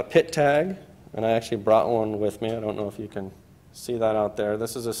insert a pit tag, and I actually brought one with me. I don't know if you can see that out there.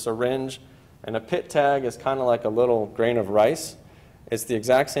 This is a syringe, and a pit tag is kind of like a little grain of rice. It's the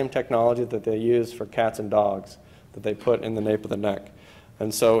exact same technology that they use for cats and dogs that they put in the nape of the neck.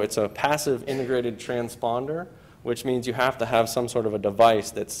 And so it's a passive integrated transponder, which means you have to have some sort of a device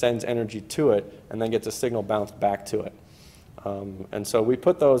that sends energy to it and then gets a signal bounced back to it. And so we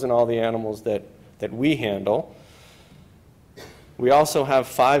put those in all the animals that we handle. We also have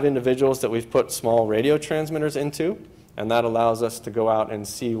 5 individuals that we've put small radio transmitters into, and that allows us to go out and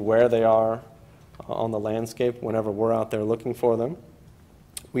see where they are on the landscape whenever we're out there looking for them.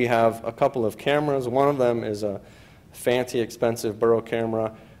 We have a couple of cameras. One of them is a fancy, expensive burrow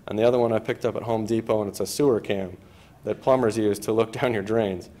camera, and the other one I picked up at Home Depot, and it's a sewer cam that plumbers use to look down your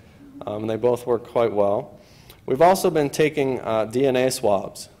drains. And they both work quite well. We've also been taking DNA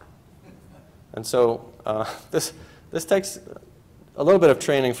swabs. And so this takes a little bit of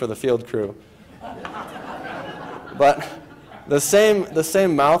training for the field crew. But the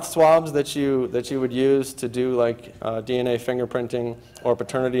same mouth swabs that you would use to do like DNA fingerprinting or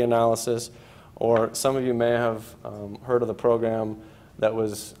paternity analysis, or some of you may have heard of the program that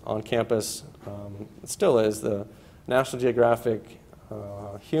was on campus, it still is, the National Geographic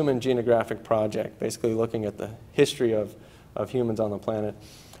Human Genographic Project, basically looking at the history of humans on the planet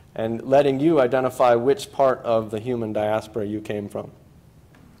and letting you identify which part of the human diaspora you came from.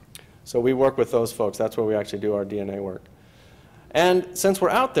 So we work with those folks. That's where we actually do our DNA work. And since we're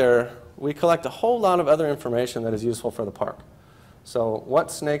out there, we collect a whole lot of other information that is useful for the park. So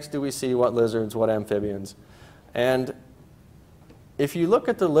what snakes do we see, what lizards, what amphibians? And if you look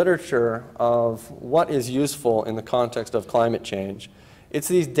at the literature of what is useful in the context of climate change, it's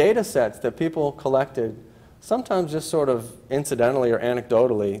these data sets that people collected, sometimes just sort of incidentally or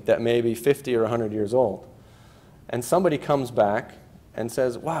anecdotally, that may be 50 or 100 years old. And somebody comes back and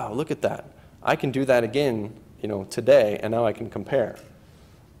says, wow, look at that. I can do that again, today, and now I can compare.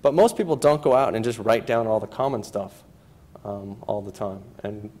 But most people don't go out and just write down all the common stuff all the time.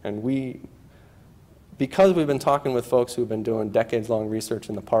 And we, because we've been talking with folks who've been doing decades-long research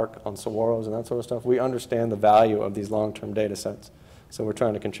in the park on saguaros and that sort of stuff, we understand the value of these long-term data sets. So we're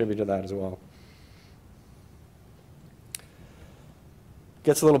trying to contribute to that as well.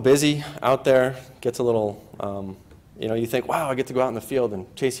 Gets a little busy out there, gets a little, you think, wow, I get to go out in the field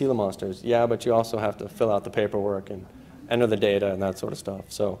and chase Gila monsters. Yeah, but you also have to fill out the paperwork and enter the data and that sort of stuff.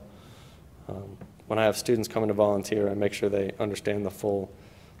 So when I have students coming to volunteer, I make sure they understand the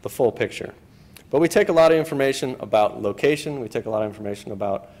full picture. But we take a lot of information about location, we take a lot of information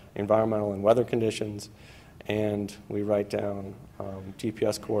about environmental and weather conditions, and we write down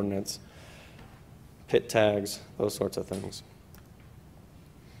GPS coordinates, pit tags, those sorts of things.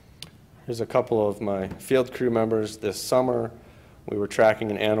 Here's a couple of my field crew members this summer. We were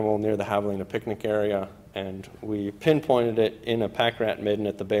tracking an animal near the Javelina picnic area, and we pinpointed it in a pack rat midden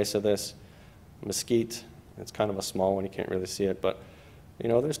at the base of this mesquite. It's kind of a small one, you can't really see it, but you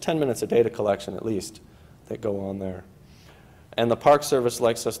know, there's 10 minutes of data collection at least that go on there. And the Park Service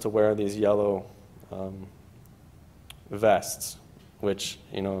likes us to wear these yellow vests, which,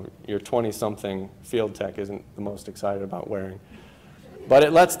 you know, your 20-something field tech isn't the most excited about wearing. But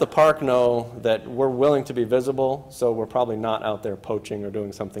it lets the park know that we're willing to be visible, so we're probably not out there poaching or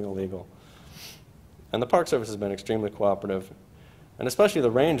doing something illegal. And the Park Service has been extremely cooperative. And especially the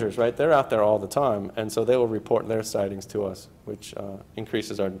rangers, right? They're out there all the time, and so they will report their sightings to us, which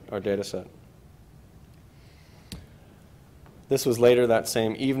increases our data set. This was later that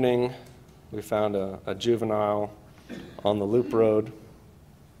same evening. We found a juvenile on the loop road.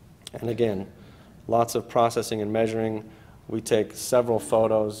 And again, lots of processing and measuring. We take several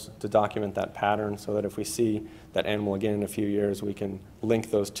photos to document that pattern so that if we see that animal again in a few years, we can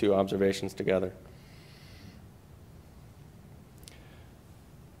link those two observations together.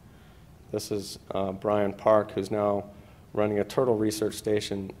 This is Brian Park, who's now running a turtle research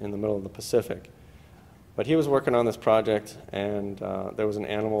station in the middle of the Pacific. But he was working on this project, and there was an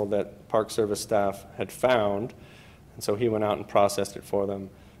animal that Park Service staff had found, and so he went out and processed it for them.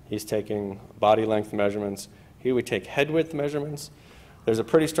 He's taking body length measurements. Here we take head width measurements. There's a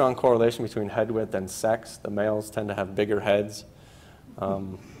pretty strong correlation between head width and sex. The males tend to have bigger heads.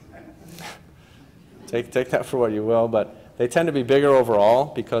 Take that for what you will, but they tend to be bigger overall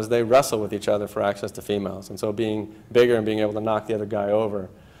because they wrestle with each other for access to females. And so being bigger and being able to knock the other guy over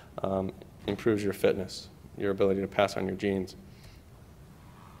improves your fitness, your ability to pass on your genes.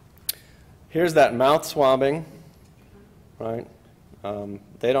 Here's that mouth swabbing, right?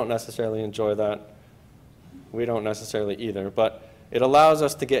 They don't necessarily enjoy that. We don't necessarily either, but it allows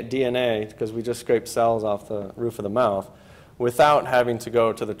us to get DNA, because we just scrape cells off the roof of the mouth, without having to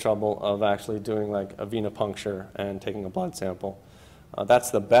go to the trouble of actually doing like a venipuncture and taking a blood sample.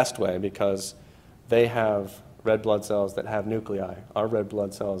 That's the best way because they have red blood cells that have nuclei. Our red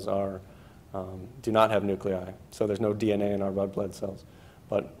blood cells do not have nuclei, so there's no DNA in our red blood cells.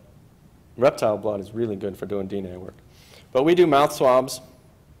 But reptile blood is really good for doing DNA work. But we do mouth swabs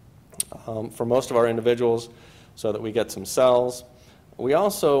for most of our individuals so that we get some cells. We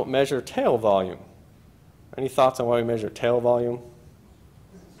also measure tail volume. Any thoughts on why we measure tail volume?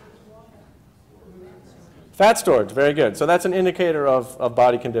 Fat storage, very good. So that's an indicator of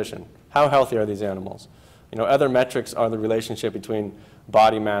body condition. How healthy are these animals? You know, other metrics are the relationship between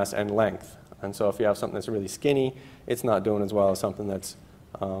body mass and length. And so if you have something that's really skinny, it's not doing as well as something that's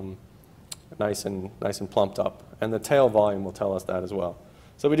nice and plumped up. And the tail volume will tell us that as well.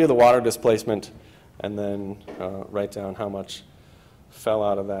 So we do the water displacement and then write down how much fell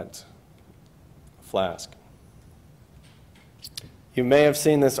out of that flask. You may have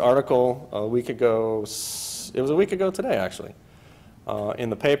seen this article a week ago, it was a week ago today actually, in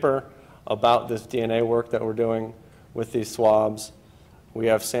the paper about this DNA work that we're doing with these swabs. We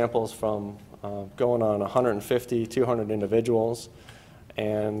have samples from going on 150, 200 individuals,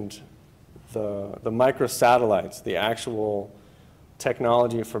 and the microsatellites, the actual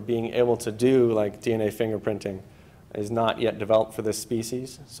technology for being able to do like DNA fingerprinting is not yet developed for this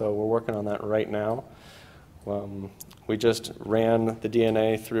species, so we're working on that right now. We just ran the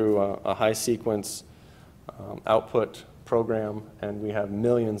DNA through a high sequence output program, and we have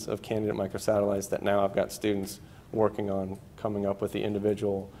millions of candidate microsatellites that now I've got students working on coming up with the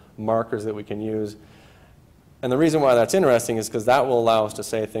individual markers that we can use. And the reason why that's interesting is because that will allow us to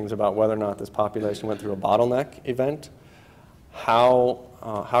say things about whether or not this population went through a bottleneck event. How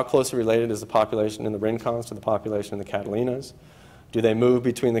closely related is the population in the Rincons to the population in the Catalinas? Do they move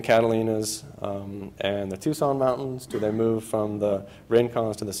between the Catalinas and the Tucson Mountains? Do they move from the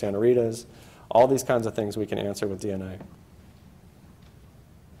Rincons to the Santa Ritas? All these kinds of things we can answer with DNA.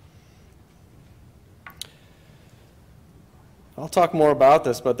 I'll talk more about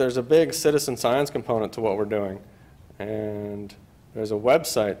this, but there's a big citizen science component to what we're doing. And there's a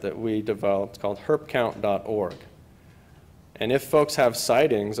website that we developed called herpcount.org. And if folks have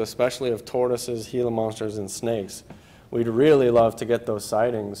sightings, especially of tortoises, Gila monsters, and snakes, we'd really love to get those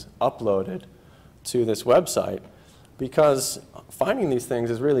sightings uploaded to this website, because finding these things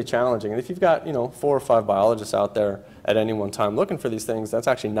is really challenging. And if you've got, 4 or 5 biologists out there at any one time looking for these things, that's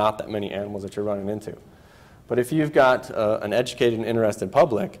actually not that many animals that you're running into. But if you've got an educated and interested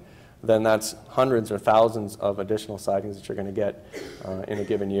public, then that's hundreds or thousands of additional sightings that you're going to get in a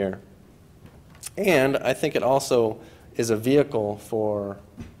given year. And I think it also is a vehicle for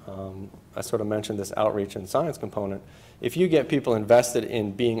I sort of mentioned this outreach and science component. If you get people invested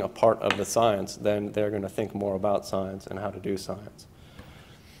in being a part of the science, then they're going to think more about science and how to do science.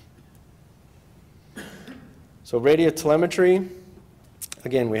 So radiotelemetry,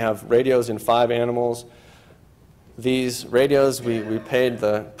 again, we have radios in 5 animals. These radios, we paid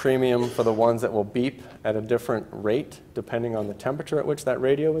the premium for the ones that will beep at a different rate depending on the temperature at which that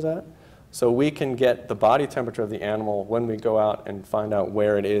radio is at. So we can get the body temperature of the animal when we go out and find out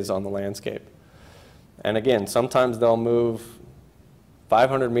where it is on the landscape. And again, sometimes they'll move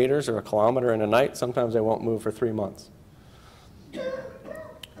 500 meters or a kilometer in a night. Sometimes they won't move for 3 months.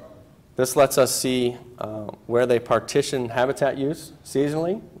 This lets us see where they partition habitat use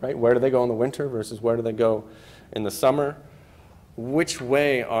seasonally, right? Where do they go in the winter versus where do they go in the summer? Which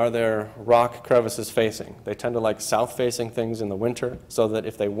way are their rock crevices facing? They tend to like south-facing things in the winter so that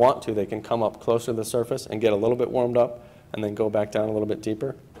if they want to, they can come up closer to the surface and get a little bit warmed up and then go back down a little bit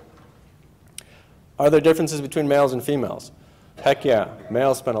deeper. Are there differences between males and females? Heck yeah.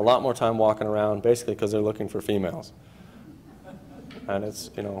 Males spend a lot more time walking around basically because they're looking for females. And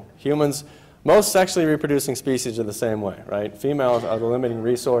it's, you know, humans, most sexually reproducing species are the same way, right? Females are the limiting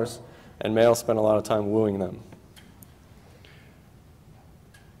resource and males spend a lot of time wooing them.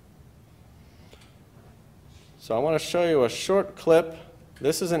 So I want to show you a short clip.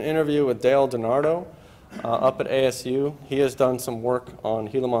 This is an interview with Dale DiNardo up at ASU. He has done some work on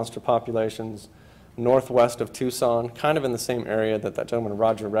Gila monster populations northwest of Tucson, kind of in the same area that that gentleman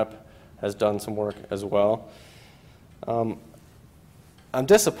Roger Repp has done some work as well. I'm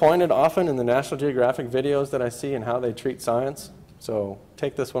disappointed often in the National Geographic videos that I see and how they treat science. So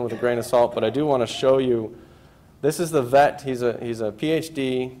take this one with a grain of salt, but I do want to show you, this is the vet. He's a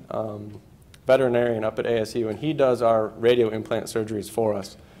Ph.D. Veterinarian up at ASU, and he does our radio implant surgeries for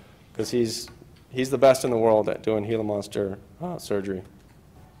us because he's the best in the world at doing Gila monster surgery.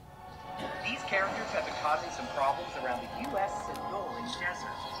 These characters have been causing some problems around the U.S. Sonoran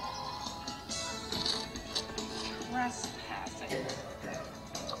Desert. Trespassing.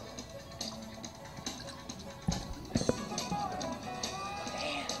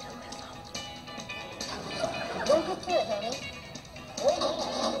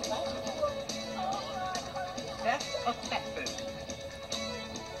 Theft of pet food.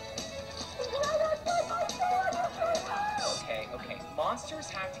 Okay. Monsters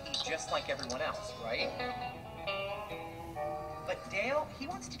have to eat just like everyone else, right? But Dale, he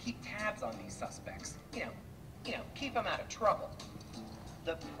wants to keep tabs on these suspects. You know, keep them out of trouble.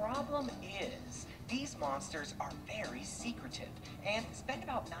 The problem is, these monsters are very secretive and spend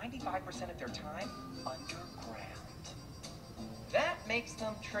about 95% of their time underground. That makes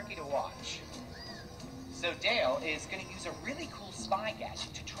them tricky to watch. So Dale is going to use a really cool spy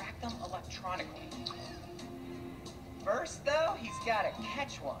gadget to track them electronically. First, though, he's got to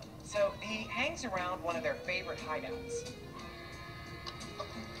catch one. So he hangs around one of their favorite hideouts.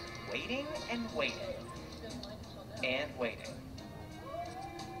 Waiting and waiting. And waiting.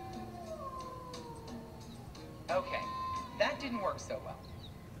 Okay, that didn't work so well.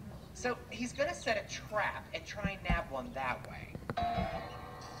 So he's going to set a trap and try and nab one that way.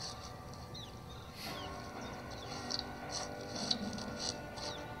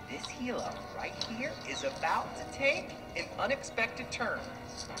 This Gila right here is about to take an unexpected turn.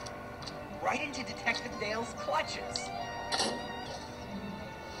 Right into Detective Dale's clutches.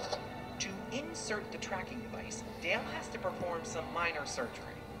 To insert the tracking device, Dale has to perform some minor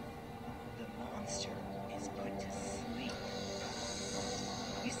surgery. The monster is put to sleep.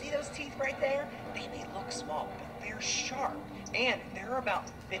 You see those teeth right there? They may look small, but they're sharp, and they're about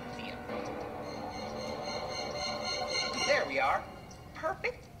 50 of them. There we are.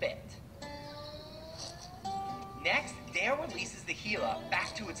 Perfect fit. Next, Dale releases the Gila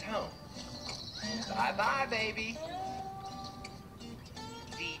back to its home. Bye-bye, baby.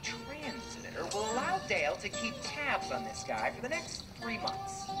 The transmitter will allow Dale to keep tabs on this guy for the next 3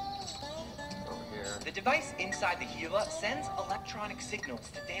 months. The device inside the Gila sends electronic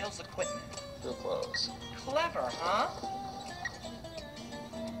signals to Dale's equipment. Real close. Clever, huh?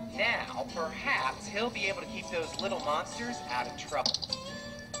 Now, perhaps he'll be able to keep those little monsters out of trouble.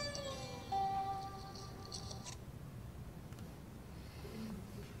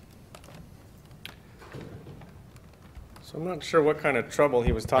 So I'm not sure what kind of trouble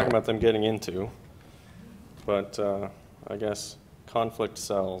he was talking about them getting into, but I guess conflict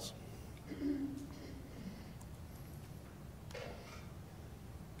sells.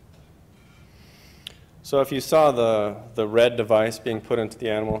 So if you saw the red device being put into the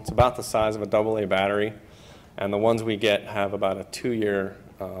animal, it's about the size of a AA battery, and the ones we get have about a 2-year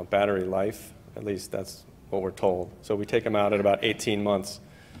battery life. At least that's what we're told. So we take them out at about 18 months,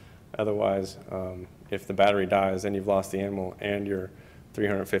 Otherwise, if the battery dies, then you've lost the animal and your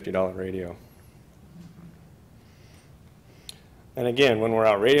 $350 radio. And again, when we're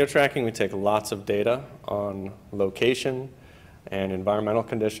out radio tracking, we take lots of data on location and environmental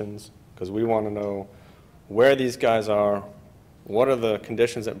conditions, because we want to know where these guys are, what are the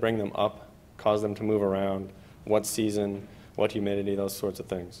conditions that bring them up, cause them to move around, what season, what humidity, those sorts of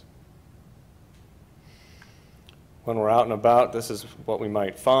things. When we're out and about, this is what we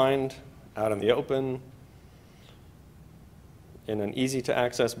might find out in the open, in an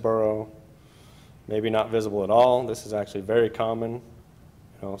easy-to-access burrow, maybe not visible at all. This is actually very common,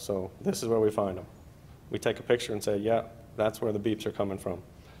 so this is where we find them. We take a picture and say, yeah, that's where the beeps are coming from.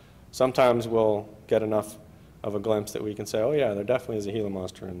 Sometimes we'll get enough of a glimpse that we can say, oh yeah, there definitely is a Gila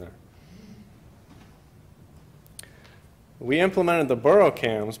monster in there. We implemented the burrow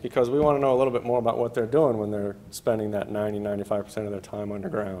cams because we want to know a little bit more about what they're doing when they're spending that 90–95% of their time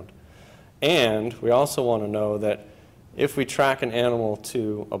underground. And we also want to know that if we track an animal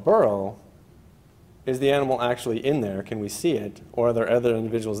to a burrow, is the animal actually in there? Can we see it? Or are there other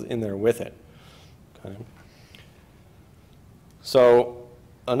individuals in there with it? Okay. So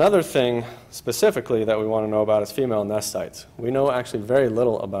another thing specifically that we want to know about is female nest sites. We know actually very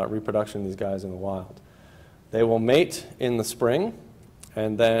little about reproduction of these guys in the wild. They will mate in the spring,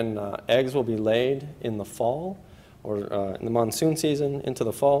 and then eggs will be laid in the fall, or in the monsoon season into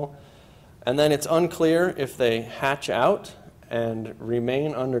the fall. And then it's unclear if they hatch out and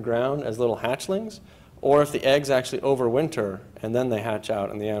remain underground as little hatchlings, or if the eggs actually overwinter and then they hatch out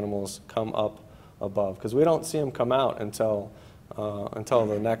and the animals come up above. Because we don't see them come out until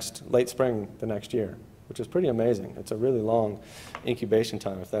the next late spring the next year, which is pretty amazing. It's a really long incubation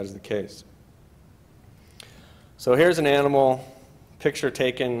time if that is the case. So here's an animal picture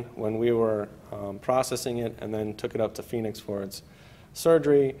taken when we were processing it and then took it up to Phoenix for its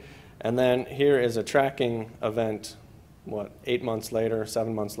surgery. And then here is a tracking event, 8 months later,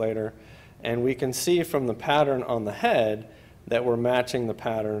 7 months later. And we can see from the pattern on the head that we're matching the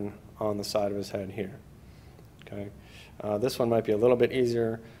pattern on the side of his head here. Okay. This one might be a little bit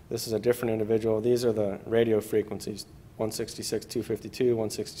easier. This is a different individual. These are the radio frequencies, 166.252,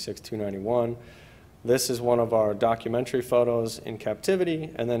 166.291. This is one of our documentary photos in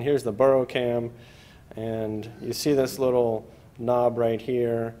captivity, and then here's the burrow cam, and you see this little knob right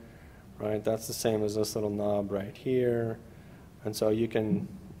here, right? That's the same as this little knob right here, and so you can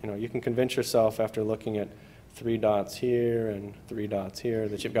convince yourself after looking at 3 dots here and 3 dots here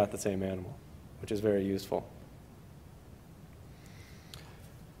that you've got the same animal, which is very useful.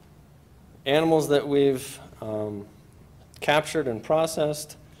 Animals that we've captured and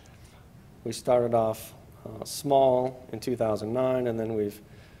processed. We started off small in 2009, and then we've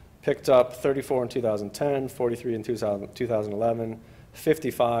picked up 34 in 2010, 43 in 2011,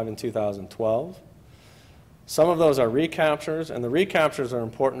 55 in 2012. Some of those are recaptures, and the recaptures are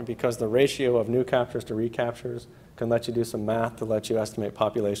important because the ratio of new captures to recaptures can let you do some math to let you estimate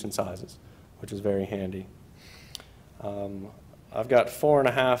population sizes, which is very handy. I've got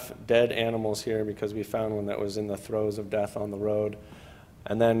 4.5 dead animals here because we found one that was in the throes of death on the road.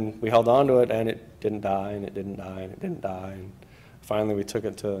 And then we held on to it, and it didn't die, and it didn't die, and it didn't die. And finally, we took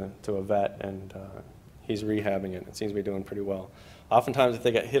it to a vet, and he's rehabbing it. It seems to be doing pretty well. Oftentimes, if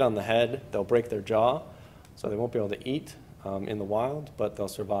they get hit on the head, they'll break their jaw, so they won't be able to eat in the wild, but they'll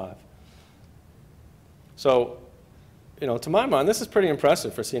survive. So, to my mind, this is pretty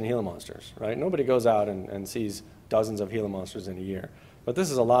impressive for seeing Gila monsters, right? Nobody goes out and sees dozens of Gila monsters in a year. But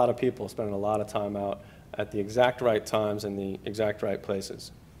this is a lot of people spending a lot of time out at the exact right times in the exact right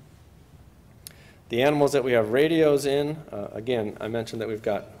places. The animals that we have radios in, again, I mentioned that we've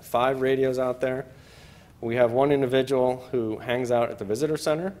got 5 radios out there. We have one individual who hangs out at the visitor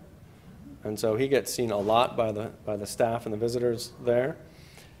center, and so he gets seen a lot by the staff and the visitors there.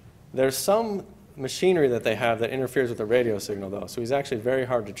 There's some machinery that they have that interferes with the radio signal, though, so he's actually very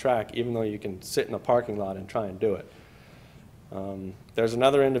hard to track, even though you can sit in a parking lot and try and do it. There's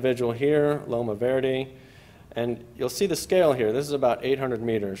another individual here, Loma Verde, and you'll see the scale here. This is about 800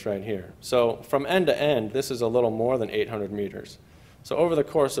 meters right here. So from end to end, this is a little more than 800 meters. So over the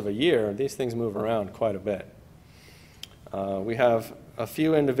course of a year, these things move around quite a bit. We have a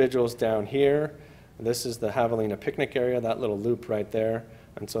few individuals down here. This is the Javelina picnic area, that little loop right there.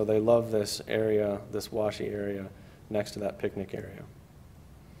 And so they love this area, this washy area next to that picnic area.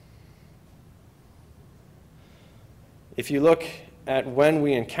 If you look at when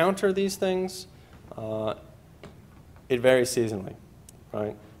we encounter these things, it varies seasonally,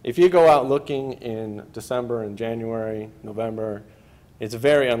 right? If you go out looking in December and January, November, it's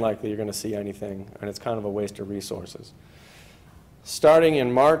very unlikely you're going to see anything, and it's kind of a waste of resources. Starting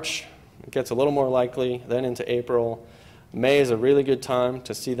in March, it gets a little more likely, then into April. May is a really good time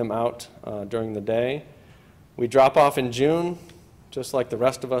to see them out during the day. We drop off in June. Just like the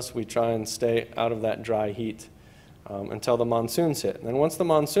rest of us, we try and stay out of that dry heat until the monsoons hit. And then once the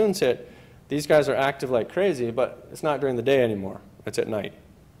monsoons hit, these guys are active like crazy, but it's not during the day anymore. It's at night.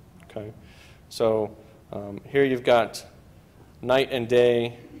 Okay? So here you've got night and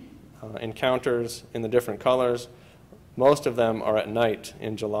day encounters in the different colors. Most of them are at night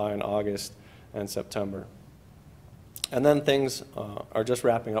in July and August and September. And then things are just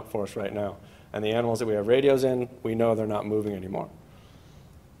wrapping up for us right now. And the animals that we have radios in, we know they're not moving anymore.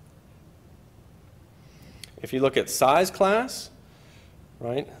 If you look at size class,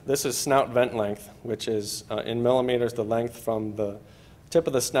 right, this is snout vent length, which is in millimeters the length from the tip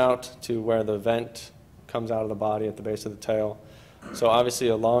of the snout to where the vent comes out of the body at the base of the tail. So obviously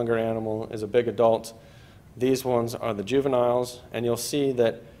a longer animal is a big adult. These ones are the juveniles, and you'll see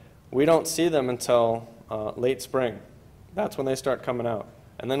that we don't see them until late spring. That's when they start coming out.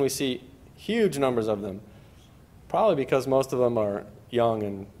 And then we see huge numbers of them, probably because most of them are young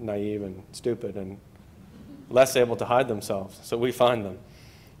and naive and stupid and less able to hide themselves, so we find them.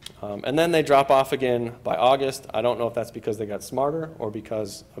 And then they drop off again by August. I don't know if that's because they got smarter or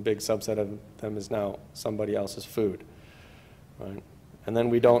because a big subset of them is now somebody else's food. Right? And then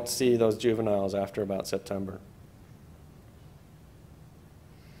we don't see those juveniles after about September.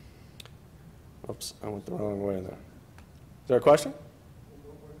 Oops, I went the wrong way there. Is there a question?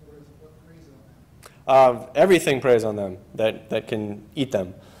 Everything preys on them that can eat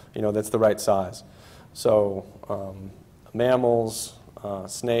them, you know, that's the right size. So mammals,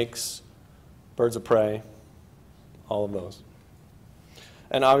 snakes, birds of prey, all of those.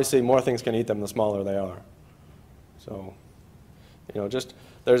 And obviously more things can eat them the smaller they are. So, you know, just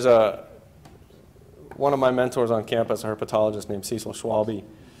there's one of my mentors on campus, a herpetologist named Cecil Schwalbe.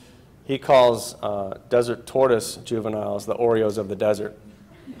 He calls desert tortoise juveniles the Oreos of the desert,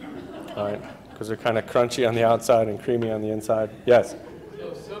 all right, because they're kind of crunchy on the outside and creamy on the inside. Yes? So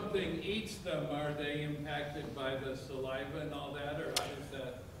if something eats them, are they impacted by the saliva and all that, or how does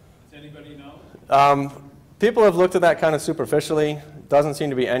that, does anybody know? People have looked at that kind of superficially. Doesn't seem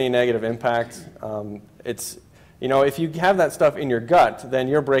to be any negative impact. It's, you know, if you have that stuff in your gut, then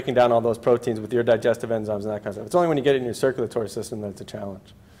you're breaking down all those proteins with your digestive enzymes and that kind of stuff. It's only when you get it in your circulatory system that it's a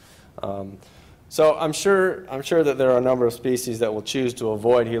challenge. So I'm sure that there are a number of species that will choose to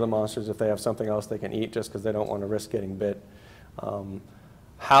avoid Gila monsters if they have something else they can eat just because they don't want to risk getting bit.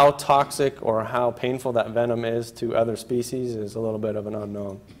 How toxic or how painful that venom is to other species is a little bit of an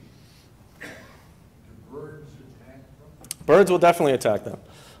unknown. Do birds attack them? Birds will definitely attack them,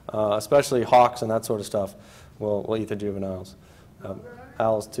 especially hawks and that sort of stuff will eat the juveniles.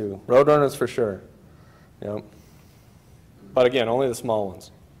 Owls too. Roadrunners for sure. Yep. But again, only the small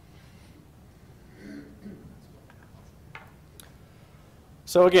ones.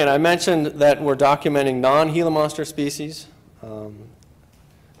 So again, I mentioned that we're documenting non-Gila monster species.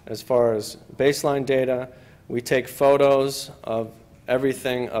 As far as baseline data, we take photos of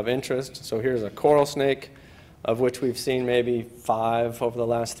everything of interest. So here's a coral snake, of which we've seen maybe 5 over the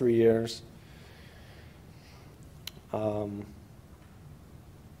last 3 years.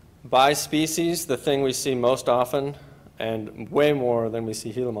 By species, the thing we see most often, and way more than we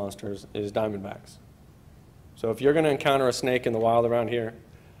see Gila monsters, is diamondbacks. So if you're going to encounter a snake in the wild around here,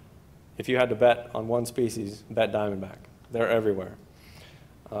 if you had to bet on one species, bet diamondback. They're everywhere.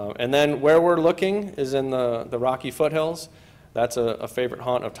 And then where we're looking is in the rocky foothills. That's a favorite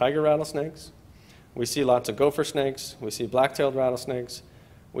haunt of tiger rattlesnakes. We see lots of gopher snakes. We see black-tailed rattlesnakes.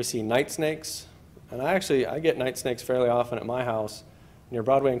 We see night snakes. And I get night snakes fairly often at my house near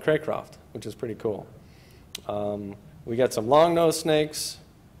Broadway and Craycroft, which is pretty cool. We get some long-nosed snakes.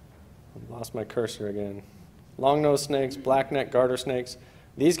 I lost my cursor again. Long-nosed snakes, black-neck garter snakes.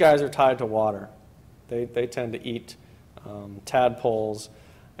 These guys are tied to water. They tend to eat tadpoles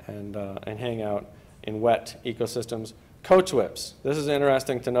and hang out in wet ecosystems. Coach whips. This is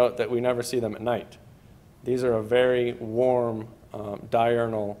interesting to note that we never see them at night. These are a very warm,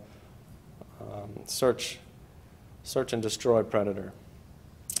 diurnal search and destroy predator.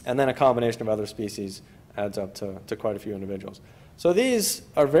 And then a combination of other species adds up to quite a few individuals. So these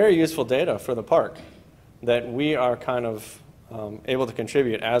are very useful data for the park that we are kind of able to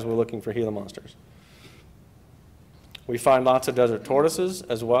contribute as we're looking for Gila monsters. We find lots of desert tortoises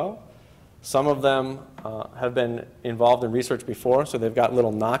as well. Some of them have been involved in research before, so they've got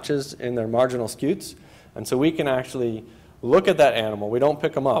little notches in their marginal scutes. And so we can actually look at that animal. We don't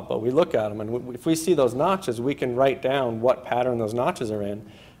pick them up, but we look at them. And if we see those notches, we can write down what pattern those notches are in.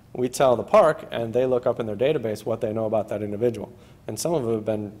 We tell the park, and they look up in their database what they know about that individual. And some of them have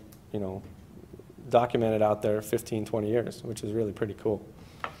been, you know, documented out there 15, 20 years, which is really pretty cool.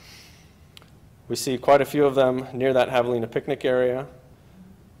 We see quite a few of them near that Javelina picnic area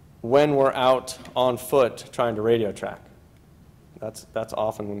when we're out on foot trying to radio track. That's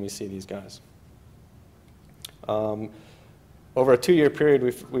often when we see these guys. Over a 2-year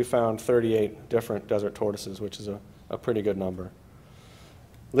period, we found 38 different desert tortoises, which is a pretty good number.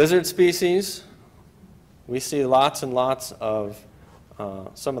 Lizard species, we see lots and lots of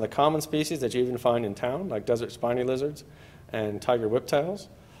some of the common species that you even find in town, like desert spiny lizards and tiger whiptails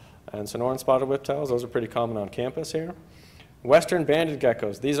and Sonoran spotted whiptails. Those are pretty common on campus here. Western banded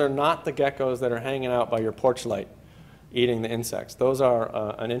geckos. These are not the geckos that are hanging out by your porch light eating the insects. Those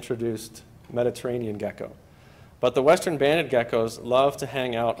are an introduced Mediterranean gecko. But the western banded geckos love to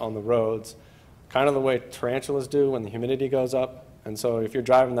hang out on the roads, kind of the way tarantulas do when the humidity goes up. And so if you're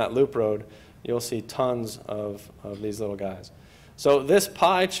driving that loop road, you'll see tons of these little guys. So this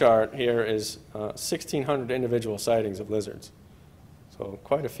pie chart here is 1,600 individual sightings of lizards. So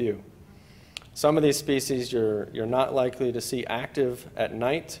quite a few. Some of these species you're not likely to see active at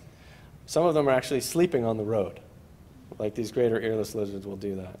night. Some of them are actually sleeping on the road, like these greater earless lizards will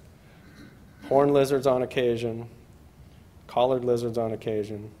do that. Horned lizards on occasion, collared lizards on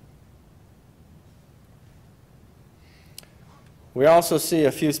occasion. We also see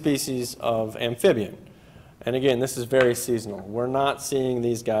a few species of amphibian. And again, this is very seasonal. We're not seeing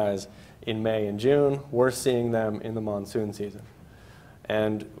these guys in May and June. We're seeing them in the monsoon season.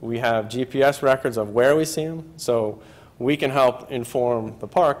 And we have GPS records of where we see them, so we can help inform the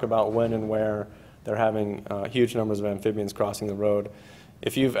park about when and where they're having huge numbers of amphibians crossing the road.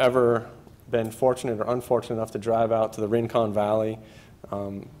 If you've ever been fortunate or unfortunate enough to drive out to the Rincon Valley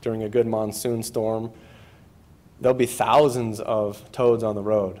during a good monsoon storm, there'll be thousands of toads on the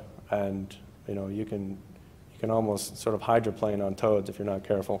road, and you know, you can almost sort of hydroplane on toads if you're not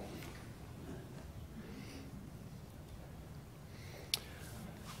careful.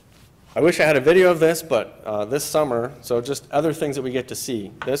 I wish I had a video of this, but this summer, so just other things that we get to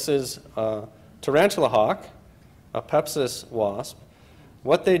see. This is a tarantula hawk, a Pepsis wasp.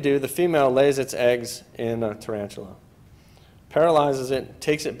 What they do, the female lays its eggs in a tarantula, paralyzes it,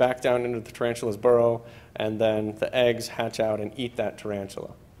 takes it back down into the tarantula's burrow, and then the eggs hatch out and eat that tarantula.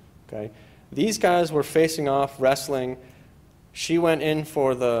 Okay? These guys were facing off, wrestling. She went in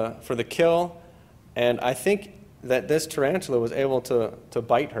for the kill, and I think that this tarantula was able to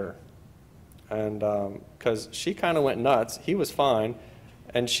bite her. And because she kind of went nuts, he was fine,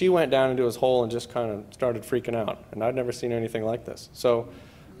 and she went down into his hole and just kind of started freaking out. And I'd never seen anything like this. So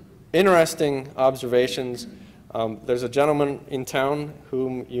interesting observations. There's a gentleman in town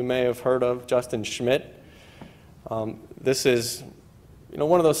whom you may have heard of, Justin Schmidt. This is, you know,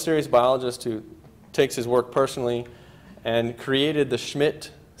 one of those serious biologists who takes his work personally and created the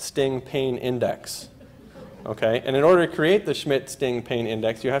Schmidt Sting Pain Index. Okay? And in order to create the Schmidt Sting Pain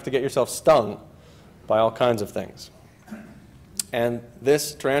Index, you have to get yourself stung by all kinds of things. And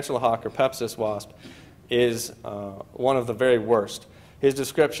this tarantula hawk, or Pepsis wasp, is one of the very worst. His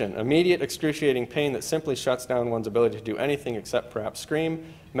description: immediate excruciating pain that simply shuts down one's ability to do anything except perhaps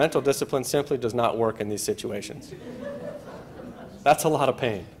scream. Mental discipline simply does not work in these situations. That's a lot of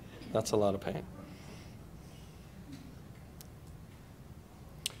pain. That's a lot of pain.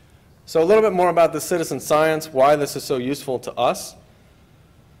 So a little bit more about the citizen science, why this is so useful to us.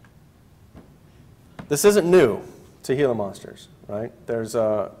 This isn't new to Gila monsters, right? There's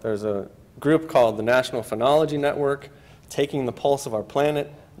a group called the National Phenology Network, taking the pulse of our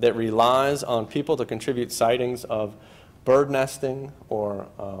planet, that relies on people to contribute sightings of bird nesting or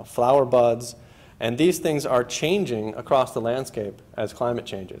flower buds. And these things are changing across the landscape as climate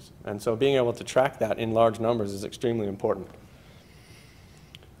changes. And so being able to track that in large numbers is extremely important.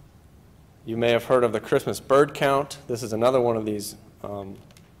 You may have heard of the Christmas bird count. This is another one of these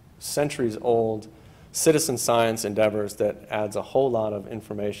centuries-old citizen science endeavors that adds a whole lot of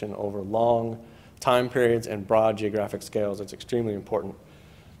information over long time periods and broad geographic scales. It's extremely important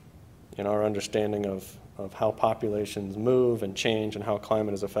in our understanding of how populations move and change and how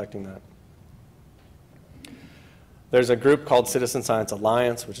climate is affecting that. There's a group called Citizen Science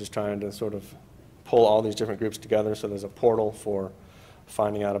Alliance, which is trying to sort of pull all these different groups together, so there's a portal for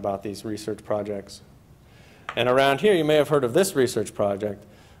finding out about these research projects. And around here, you may have heard of this research project.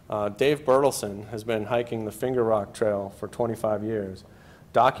 Dave Bertelsen has been hiking the Finger Rock Trail for 25 years,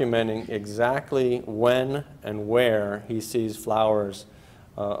 documenting exactly when and where he sees flowers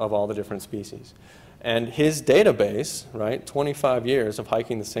of all the different species. And his database, right, 25 years of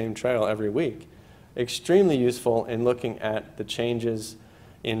hiking the same trail every week, extremely useful in looking at the changes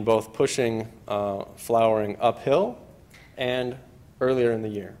in both pushing flowering uphill and earlier in the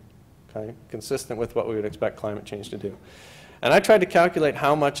year, okay? Consistent with what we would expect climate change to do. And I tried to calculate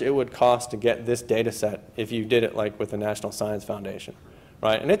how much it would cost to get this data set if you did it like with the National Science Foundation,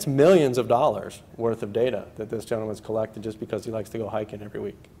 right? And it's millions of dollars worth of data that this gentleman's collected just because he likes to go hiking every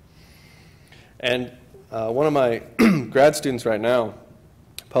week. And one of my grad students right now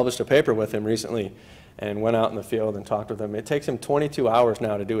published a paper with him recently and went out in the field and talked with him. It takes him 22 hours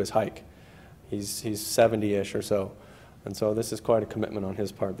now to do his hike. He's 70-ish or so. And so this is quite a commitment on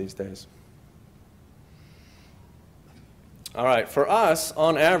his part these days. All right, for us,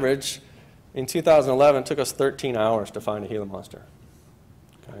 on average, in 2011, it took us 13 hours to find a Gila monster.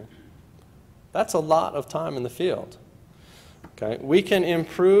 Okay? That's a lot of time in the field. Okay? We can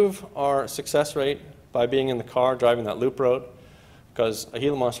improve our success rate by being in the car driving that loop road, because a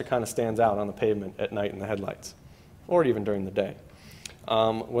Gila monster kind of stands out on the pavement at night in the headlights, or even during the day.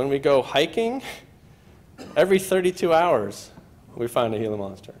 When we go hiking, every 32 hours, we find a Gila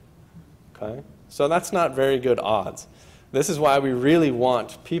monster. Okay? So that's not very good odds. This is why we really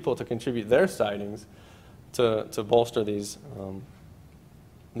want people to contribute their sightings to bolster these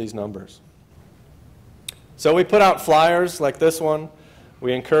numbers. So we put out flyers like this one.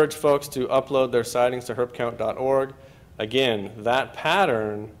 We encourage folks to upload their sightings to herpcount.org. Again, that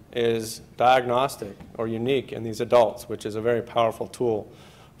pattern is diagnostic or unique in these adults, which is a very powerful tool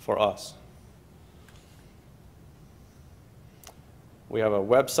for us. We have a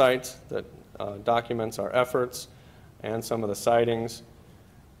website that documents our efforts and some of the sightings.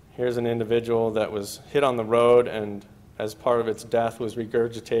 Here's an individual that was hit on the road and as part of its death was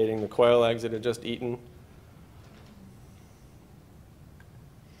regurgitating the quail eggs it had just eaten.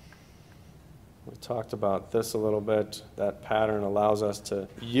 We talked about this a little bit. That pattern allows us to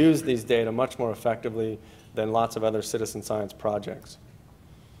use these data much more effectively than lots of other citizen science projects.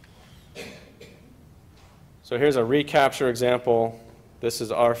 So here's a recapture example. This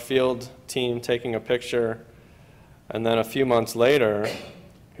is our field team taking a picture. And then a few months later,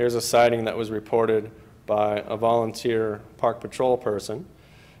 here's a sighting that was reported by a volunteer park patrol person.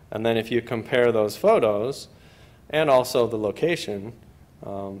 And then if you compare those photos and also the location,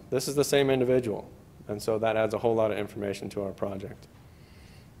 this is the same individual. And so that adds a whole lot of information to our project.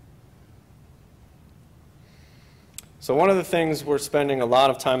 So one of the things we're spending a lot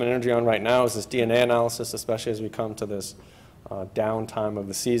of time and energy on right now is this DNA analysis, especially as we come to this downtime of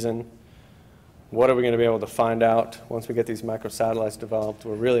the season. What are we going to be able to find out once we get these microsatellites developed?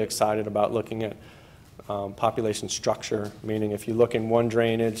 We're really excited about looking at population structure, meaning if you look in one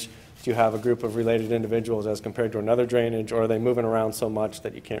drainage, do you have a group of related individuals as compared to another drainage, or are they moving around so much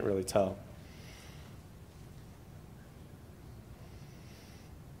that you can't really tell?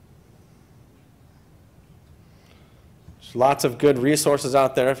 There's lots of good resources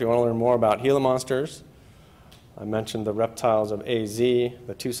out there if you want to learn more about Gila monsters. I mentioned the Reptiles of AZ,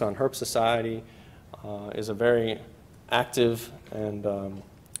 the Tucson Herp Society is a very active and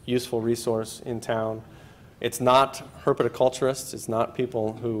useful resource in town. It's not herpetoculturists, it's not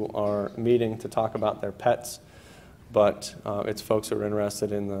people who are meeting to talk about their pets, but it's folks who are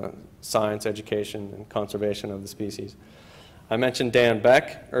interested in the science, education, and conservation of the species. I mentioned Dan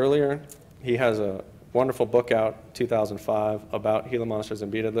Beck earlier. He has a wonderful book out, 2005, about Gila monsters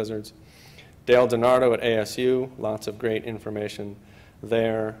and bearded lizards. Dale DiNardo at ASU, lots of great information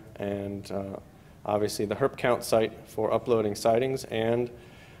there, and obviously the HerpCount site for uploading sightings, and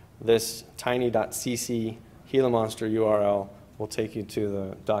this tiny.cc Gila monster URL will take you to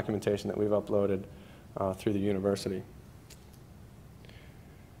the documentation that we've uploaded through the university.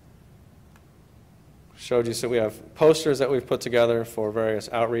 Showed you, so we have posters that we've put together for various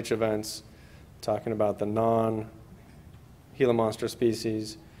outreach events, talking about the non-Gila monster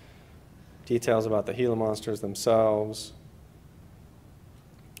species, details about the Gila monsters themselves.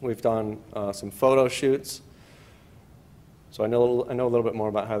 We've done some photo shoots. So I know a little bit more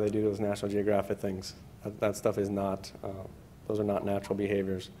about how they do those National Geographic things. That stuff is not, those are not natural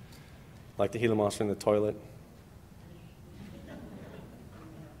behaviors, like the Gila monster in the toilet.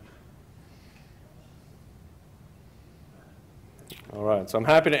 All right, so I'm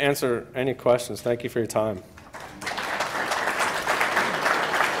happy to answer any questions. Thank you for your time.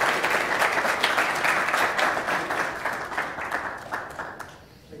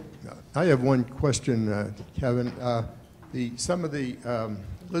 I have one question, Kevin. Some of the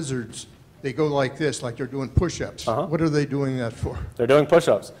lizards, they go like this, like they're doing push-ups. What are they doing that for? They're doing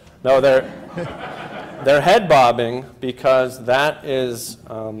push-ups. No, they're head bobbing because that is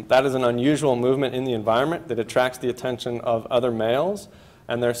an unusual movement in the environment that attracts the attention of other males,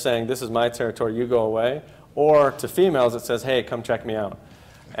 and they're saying, this is my territory, you go away. Or to females, it says, hey, come check me out.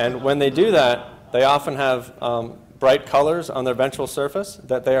 And when they do that, they often have bright colors on their ventral surface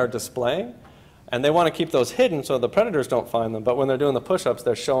that they are displaying. And they want to keep those hidden so the predators don't find them. But when they're doing the push-ups,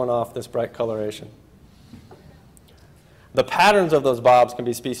 they're showing off this bright coloration. The patterns of those bobs can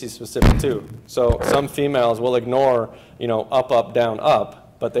be species specific too. So some females will ignore, you know, up, up, down,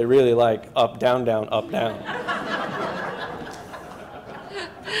 up, but they really like up, down, up, down.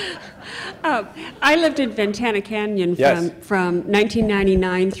 I lived in Ventana Canyon from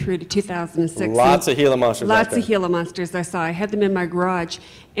 1999 through to 2006. Lots of Gila monsters. Lots of Gila monsters I saw. I had them in my garage.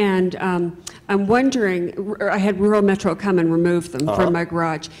 And I'm wondering, I had Rural Metro come and remove them from my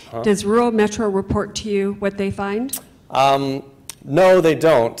garage. Does Rural Metro report to you what they find? No, they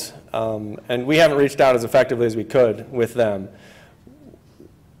don't. And we haven't reached out as effectively as we could with them.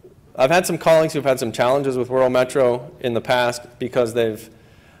 I've had some colleagues who've had some challenges with Rural Metro in the past because they've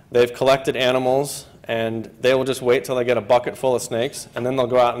collected animals and they will just wait till they get a bucket full of snakes and then they'll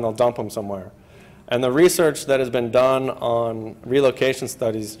go out and they'll dump them somewhere. And the research that has been done on relocation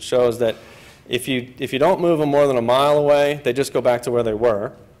studies shows that if you don't move them more than a mile away, they just go back to where they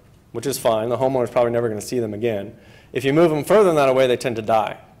were, which is fine. The homeowner's probably never going to see them again. If you move them further than that away, they tend to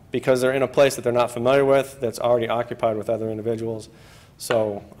die because they're in a place that they're not familiar with, that's already occupied with other individuals.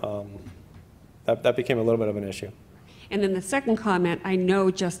 So that became a little bit of an issue. And then the second comment, I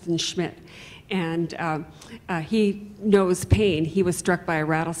know Justin Schmidt, and he knows pain. He was struck by a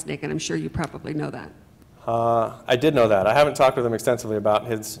rattlesnake, and I'm sure you probably know that. I did know that. I haven't talked with him extensively about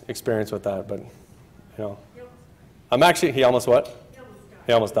his experience with that, but, you know. I'm actually, he almost what?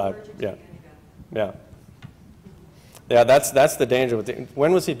 He almost died. Yeah. Yeah. Yeah, that's the danger with it.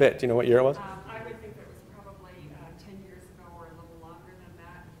 When was he bit? Do you know what year it was? I would think it was probably 10 years ago or a little longer than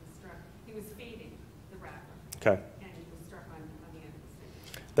that. He was feeding the rattler. Okay. And he was struck on the end of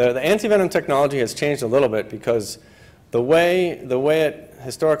the stick. The antivenom technology has changed a little bit because the way it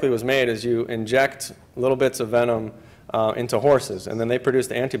historically was made is you inject little bits of venom into horses, and then they produce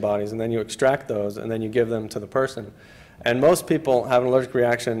the antibodies, and then you extract those, and then you give them to the person. And most people have an allergic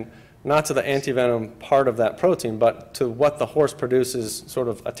reaction not to the antivenom part of that protein, but to what the horse produces sort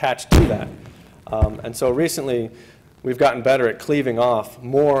of attached to that. And so recently, we've gotten better at cleaving off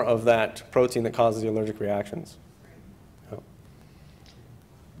more of that protein that causes the allergic reactions.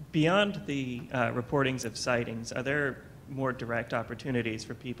 Beyond the reportings of sightings, are there more direct opportunities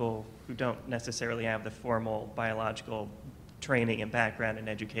for people who don't necessarily have the formal biological training and background and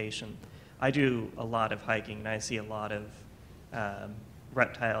education? I do a lot of hiking, and I see a lot of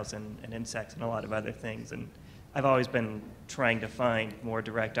reptiles and insects and a lot of other things, and I've always been trying to find more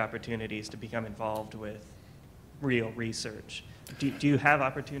direct opportunities to become involved with real research. Do you have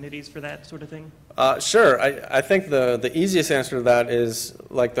opportunities for that sort of thing? Sure. I think the easiest answer to that is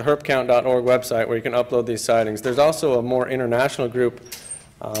like the herpcount.org website where you can upload these sightings. There's also a more international group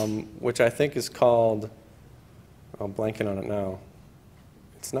which I think is called, I'm blanking on it now.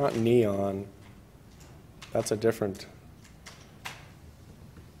 It's not Neon. That's a different,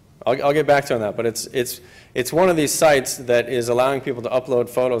 I'll get back to you on that, but it's one of these sites that is allowing people to upload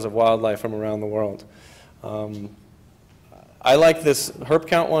photos of wildlife from around the world. I like this herp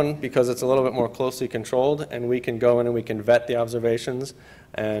count one because it's a little bit more closely controlled, and we can go in and we can vet the observations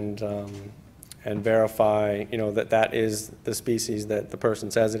and verify, you know, that is the species that the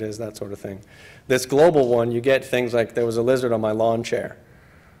person says it is, that sort of thing. This global one, you get things like there was a lizard on my lawn chair,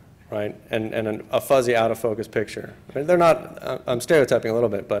 right, and a fuzzy out of focus picture. I mean, they're not, I'm stereotyping a little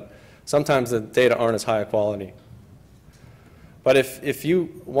bit, but sometimes the data aren't as high a quality. But if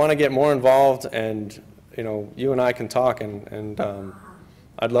you want to get more involved, and you know, you and I can talk, and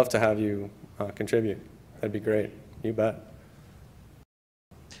I'd love to have you contribute. That'd be great. You bet.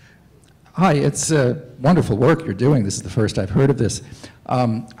 Hi, it's wonderful work you're doing. This is the first I've heard of this.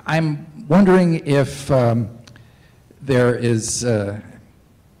 I'm wondering if there is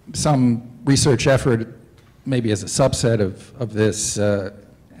some research effort, maybe as a subset of this,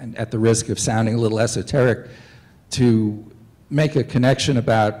 and at the risk of sounding a little esoteric, to make a connection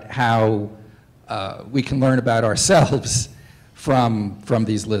about how we can learn about ourselves from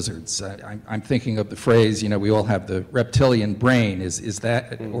these lizards. I'm thinking of the phrase, you know, we all have the reptilian brain. Is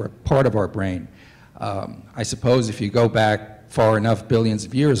that, or part of our brain? I suppose if you go back far enough, billions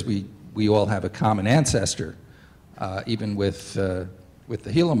of years, we all have a common ancestor, even with the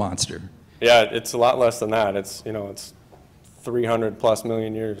Gila monster. Yeah, it's a lot less than that. It's, you know, it's 300+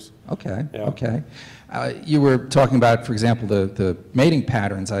 million years. Okay, yeah. Okay. You were talking about, for example, the mating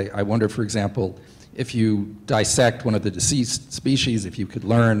patterns. I wonder, for example, if you dissect one of the deceased species, if you could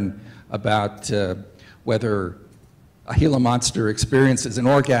learn about whether a Gila monster experiences an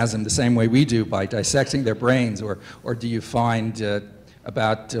orgasm the same way we do by dissecting their brains, or do you find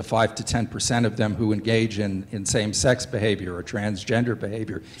about 5 to 10% of them who engage in same-sex behavior or transgender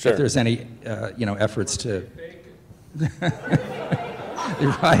behavior. Sure. If there's any, efforts to,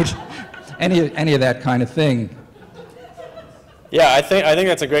 right, any of that kind of thing. Yeah, I think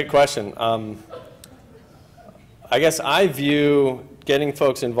that's a great question. I guess I view getting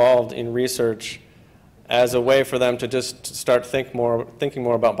folks involved in research as a way for them to just start thinking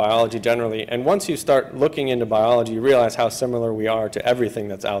more about biology generally. And once you start looking into biology, you realize how similar we are to everything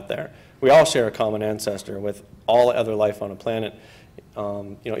that's out there. We all share a common ancestor with all other life on a planet.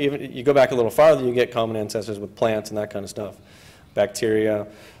 Even you go back a little farther, you get common ancestors with plants and that kind of stuff, bacteria.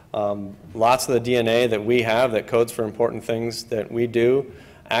 Lots of the DNA that we have that codes for important things that we do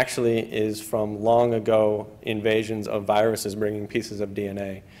actually is from long ago invasions of viruses bringing pieces of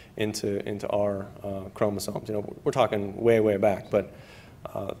DNA into our chromosomes. We're talking way, way back, but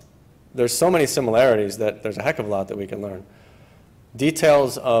there's so many similarities that there's a heck of a lot that we can learn.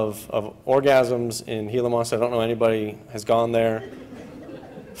 Details of orgasms in Gila monsters, I don't know anybody has gone there.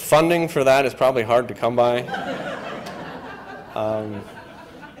 Funding for that is probably hard to come by.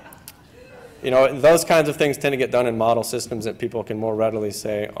 Those kinds of things tend to get done in model systems that people can more readily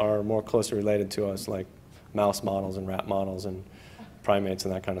say are more closely related to us, like mouse models and rat models and primates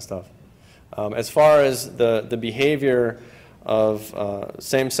and that kind of stuff. As far as the behavior of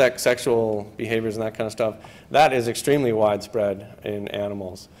same-sex sexual behaviors and that kind of stuff, that is extremely widespread in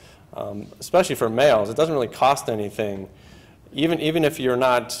animals, especially for males. It doesn't really cost anything, even if you're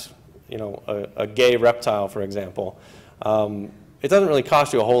not, a gay reptile, for example. It doesn't really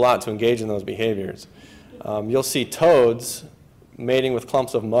cost you a whole lot to engage in those behaviors. You'll see toads mating with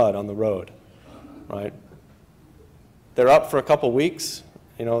clumps of mud on the road, right? They're up for a couple weeks.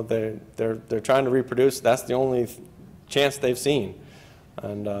 They're trying to reproduce. That's the only chance they've seen,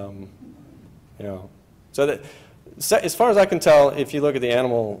 and so that, as far as I can tell, if you look at the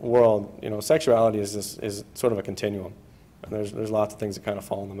animal world, sexuality is sort of a continuum, and there's lots of things that kind of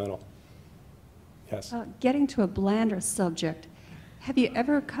fall in the middle. Yes. Getting to a blander subject, have you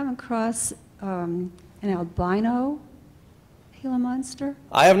ever come across an albino Gila monster?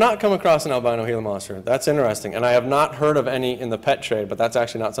 I have not come across an albino Gila monster. That's interesting, and I have not heard of any in the pet trade, but that's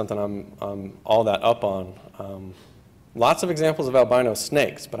actually not something I'm all that up on. Lots of examples of albino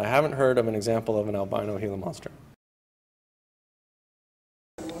snakes, but I haven't heard of an example of an albino Gila monster.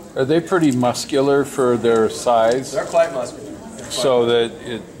 Are they pretty muscular for their size? They're quite muscular. So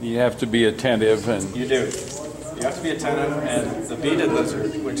that you have to be attentive and... You do. You have to be attentive, and the beaded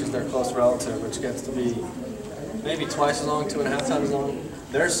lizard, which is their close relative, which gets to be maybe twice as long, 2.5 times as long,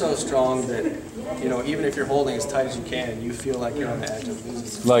 they're so strong that, even if you're holding as tight as you can, you feel like you're on the edge of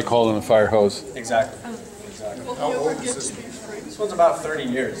losing. Like holding a fire hose. Exactly. Exactly. How old is this? This one's about 30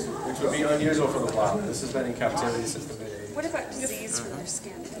 years, which would be unusual for the wild. This has been in captivity since the mid-80s. What about disease from their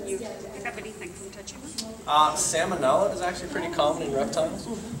skin? Can you have anything from touching them? Salmonella is actually pretty common in reptiles,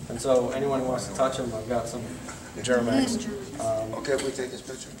 and so anyone who wants to touch them, I've got some Germ-X. Okay, if we take this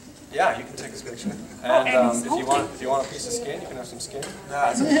picture. Yeah, you can take this picture. And if you want a piece of skin, you can have some skin.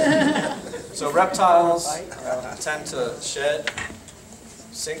 So reptiles tend to shed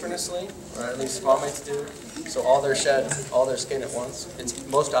synchronously, or at least spawmates do. So all their skin at once. It's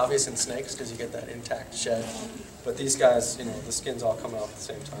most obvious in snakes because you get that intact shed. But these guys, the skins all come out at the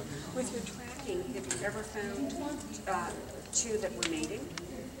same time. With your tracking, have you ever found two that were mating?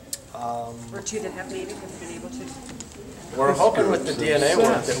 Or two that have mated, have you been able to? We're hoping with the DNA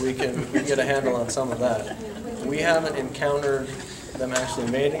work that we can get a handle on some of that. We haven't encountered them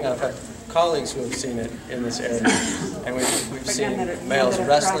actually mating. I've had colleagues who have seen it in this area, and we've seen males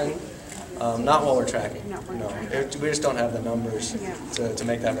wrestling. Not while we're tracking. No, we just don't have the numbers to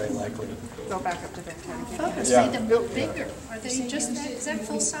make that very likely. Go back up to that time. Photos say them built bigger. Are they just that? Is that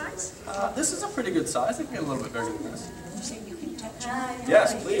full size? This is a pretty good size. They can get a little bit bigger than this. So you can touch them.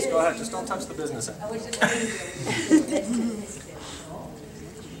 Yes, please go ahead. Just don't touch the business end.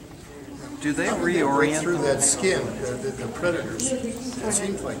 Do they reorient through that skin, the predators? It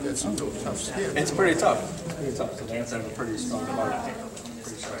seems like that's a real tough skin. It's pretty tough. It's pretty tough. So they have to have a pretty strong body.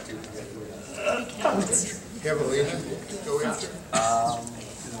 Pretty sharp tooth to get through that. Javelina go after? I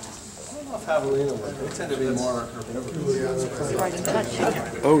don't know if javelina would. They tend to be more herbivorous.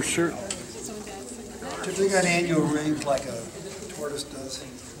 Oh, sure. Do they got annual rings like a tortoise does?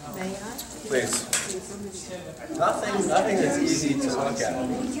 Please. Nothing that's easy to look at.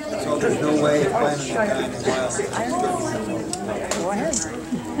 So there's no way of finding the guy in the wild? Go ahead.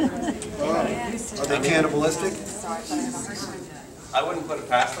 Are they cannibalistic? I wouldn't put it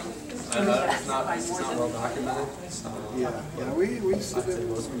past them. It's not well documented. Yeah, we sit in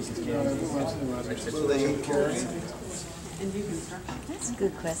Will they eat carrion? That's a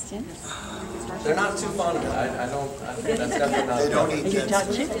good question. They're not too fond of it. That's definitely not. They don't eat You that.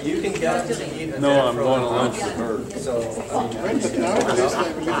 touch it? You can get them to eat a No, dead I'm going to frozen lunch lobster. with her. So,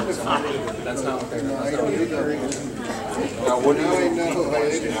 that's not what they're doing. Now, what do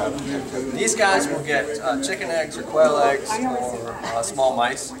you These guys will get chicken eggs or quail eggs or small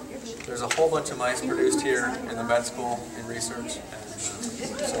mice. There's a whole bunch of mice produced here in the med school in research. And,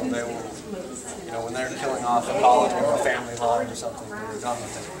 so they will, when they're killing off a colony or a family line or something, when they're done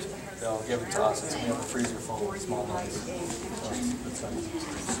with it, they'll give it to us. We have a freezer full of small mice.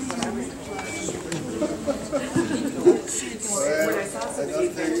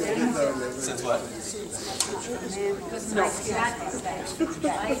 Since what?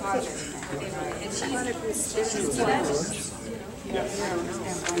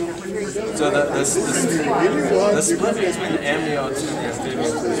 So the split between the amniotes and the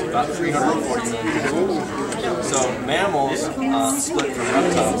amphibians is about 340 million. So mammals split from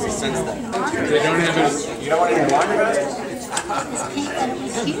reptiles since then. They don't have any. You don't want any water about it?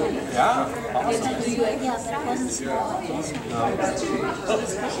 Yeah. Awesome.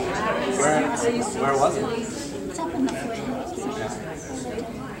 Where was it?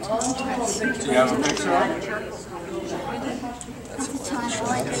 Do you have a picture of it?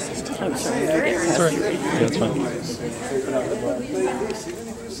 I'm sorry. That's fine.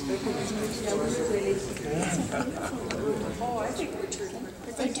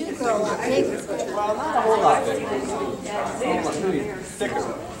 But they do grow a lot bigger. Not a whole lot bigger. Thicker.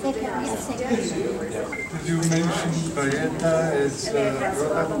 Did you mention Bayeta is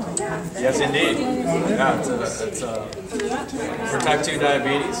Yes, indeed. Yeah, it's for type 2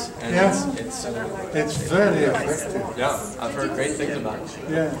 diabetes, and it's very effective. yeah, I've heard great things about it.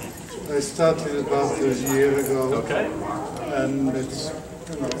 Yeah, I started about a year ago. Okay. And it's,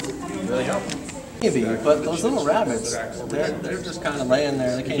 Really helpful. Maybe, but those little rabbits, they're just kind of laying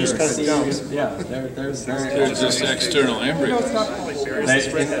there. They can't even see. Yeah, they're very. They're just external embryos.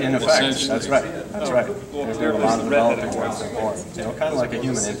 In effect, that's right. That's right. There are a lot of developing once they're born. Kind of like a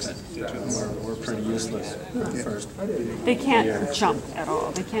human infant. We're pretty useless at first. They can't jump at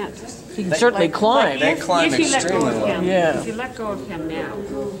all. They can't. You can certainly climb. They climb extremely well. Yeah. If you let go of him now,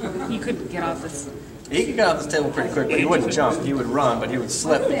 he couldn't get off this. He could get off this table pretty quick, but he wouldn't jump. He would run, but he would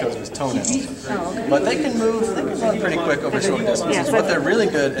slip because of his toenails. But they can move. They can run pretty quick over short distances. What they're really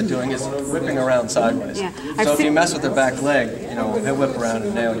good at doing is whipping around sideways. Yeah. So if you mess with their back leg, they'll whip around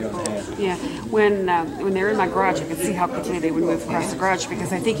and nail you on the hand. Yeah, when they were in my garage, I could see how quickly they would move across the garage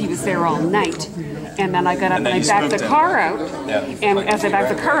because I think he was there all night. And then I got up and I backed the car out. Yeah. And as I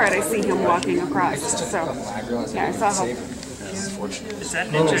backed the car out, I see him walking across. So, yeah, I saw how. Is that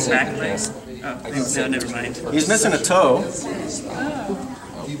ninja's back legs? Oh, no, never mind. He's missing a toe.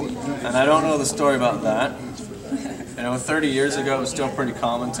 And I don't know the story about that. 30 years ago, it was still pretty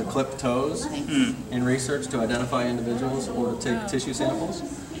common to clip toes in research to identify individuals or to take tissue samples.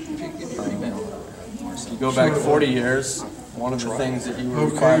 You go back 40 years, one of the things that you were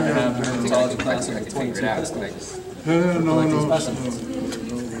required to have in herpetology class was a 22 pistol. Collecting specimens.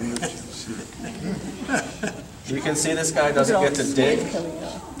 You can see this guy doesn't get to dig.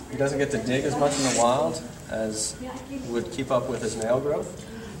 He doesn't get to dig as much in the wild as would keep up with his nail growth.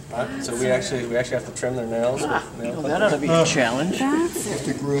 Right? So we actually have to trim their nails. That ought to be a challenge. We have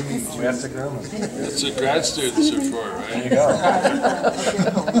to groom them. That's what grad students are for, right? There you go.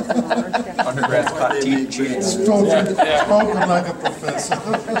 Undergrads caught cheating. spoken like a professor.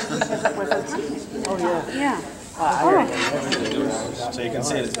 Yeah. So you can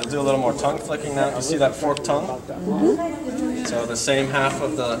see it. They'll do a little more tongue flicking now. You see that forked tongue? So the same half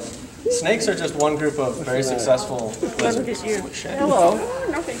of the snakes are just one group of very successful lizards. Hello.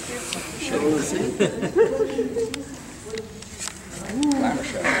 No, thank you.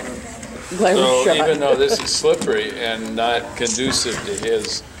 So even though this is slippery and not conducive to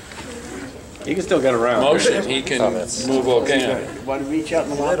his He can still get around. motion, he can move okay. Want to reach out in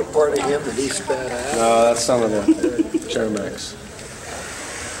the water? Part of him that he spat out. No, that's some of the Chermex.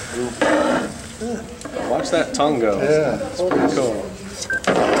 Watch that tongue go. Yeah. It's pretty cool.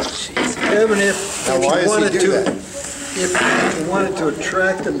 Evan, if you wanted to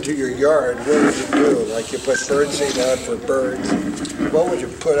attract them to your yard, what would you do? Like you put birdseed out for birds, what would you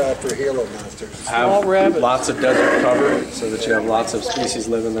put out for Gila monsters? Have lots of desert cover so that you have lots of species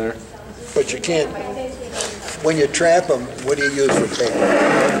living there. But you can't, when you trap them, what do you use for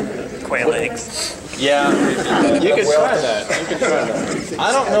bait? Quail eggs. Yeah, you could try that. You could try that.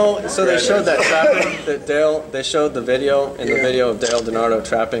 I don't know. So they showed that trapping that Dale. They showed the video in the video of Dale DiNardo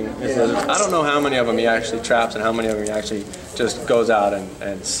trapping his lizards. I don't know how many of them he actually traps and how many of them he actually just goes out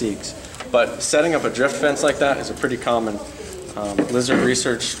and seeks. But setting up a drift fence like that is a pretty common lizard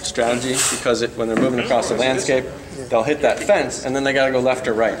research strategy, because when they're moving across the landscape, they'll hit that fence and then they got to go left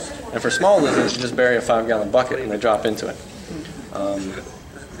or right. And for small lizards, you just bury a 5-gallon bucket and they drop into it.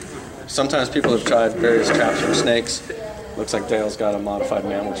 Sometimes people have tried various traps for snakes. Looks like Dale's got a modified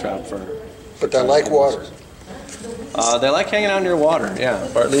mammal trap for. But they like water. They like hanging out near water, yeah,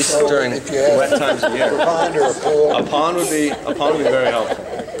 or at least during wet times of year. A pond or a pool. A pond would be very helpful.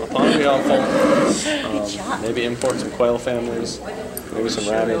 A pond would be helpful. Maybe import some quail families, maybe some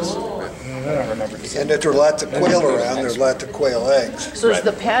rabbits. And if there are lots of quail around, there's lots of quail eggs. So is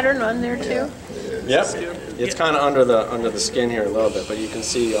the pattern on there too? Yep, it's kind of under the skin here a little bit, but you can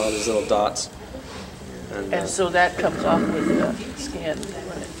see all these little dots. And so that comes off with the skin.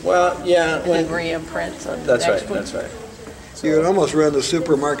 Well, yeah. And then re-imprints on the That's next right, one. that's right. You could almost run the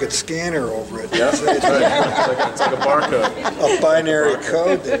supermarket scanner over it. Yeah, that's right. It's like a barcode. A binary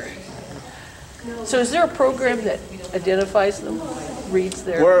code there. So is there a program that identifies them, reads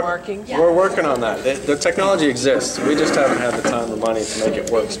their markings? We're working on that. The technology exists. We just haven't had the time or money to make it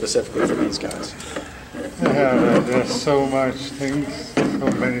work specifically for these guys. Yeah, there's so much things, so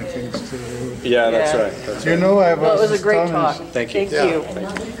many things to do. Yeah, that's right. That's You know, I was Well, it was a great talk. astonished. Thank you. Thank you.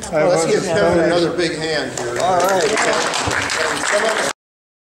 I Let's was give Kevin astonished. another big hand here. All right. Some of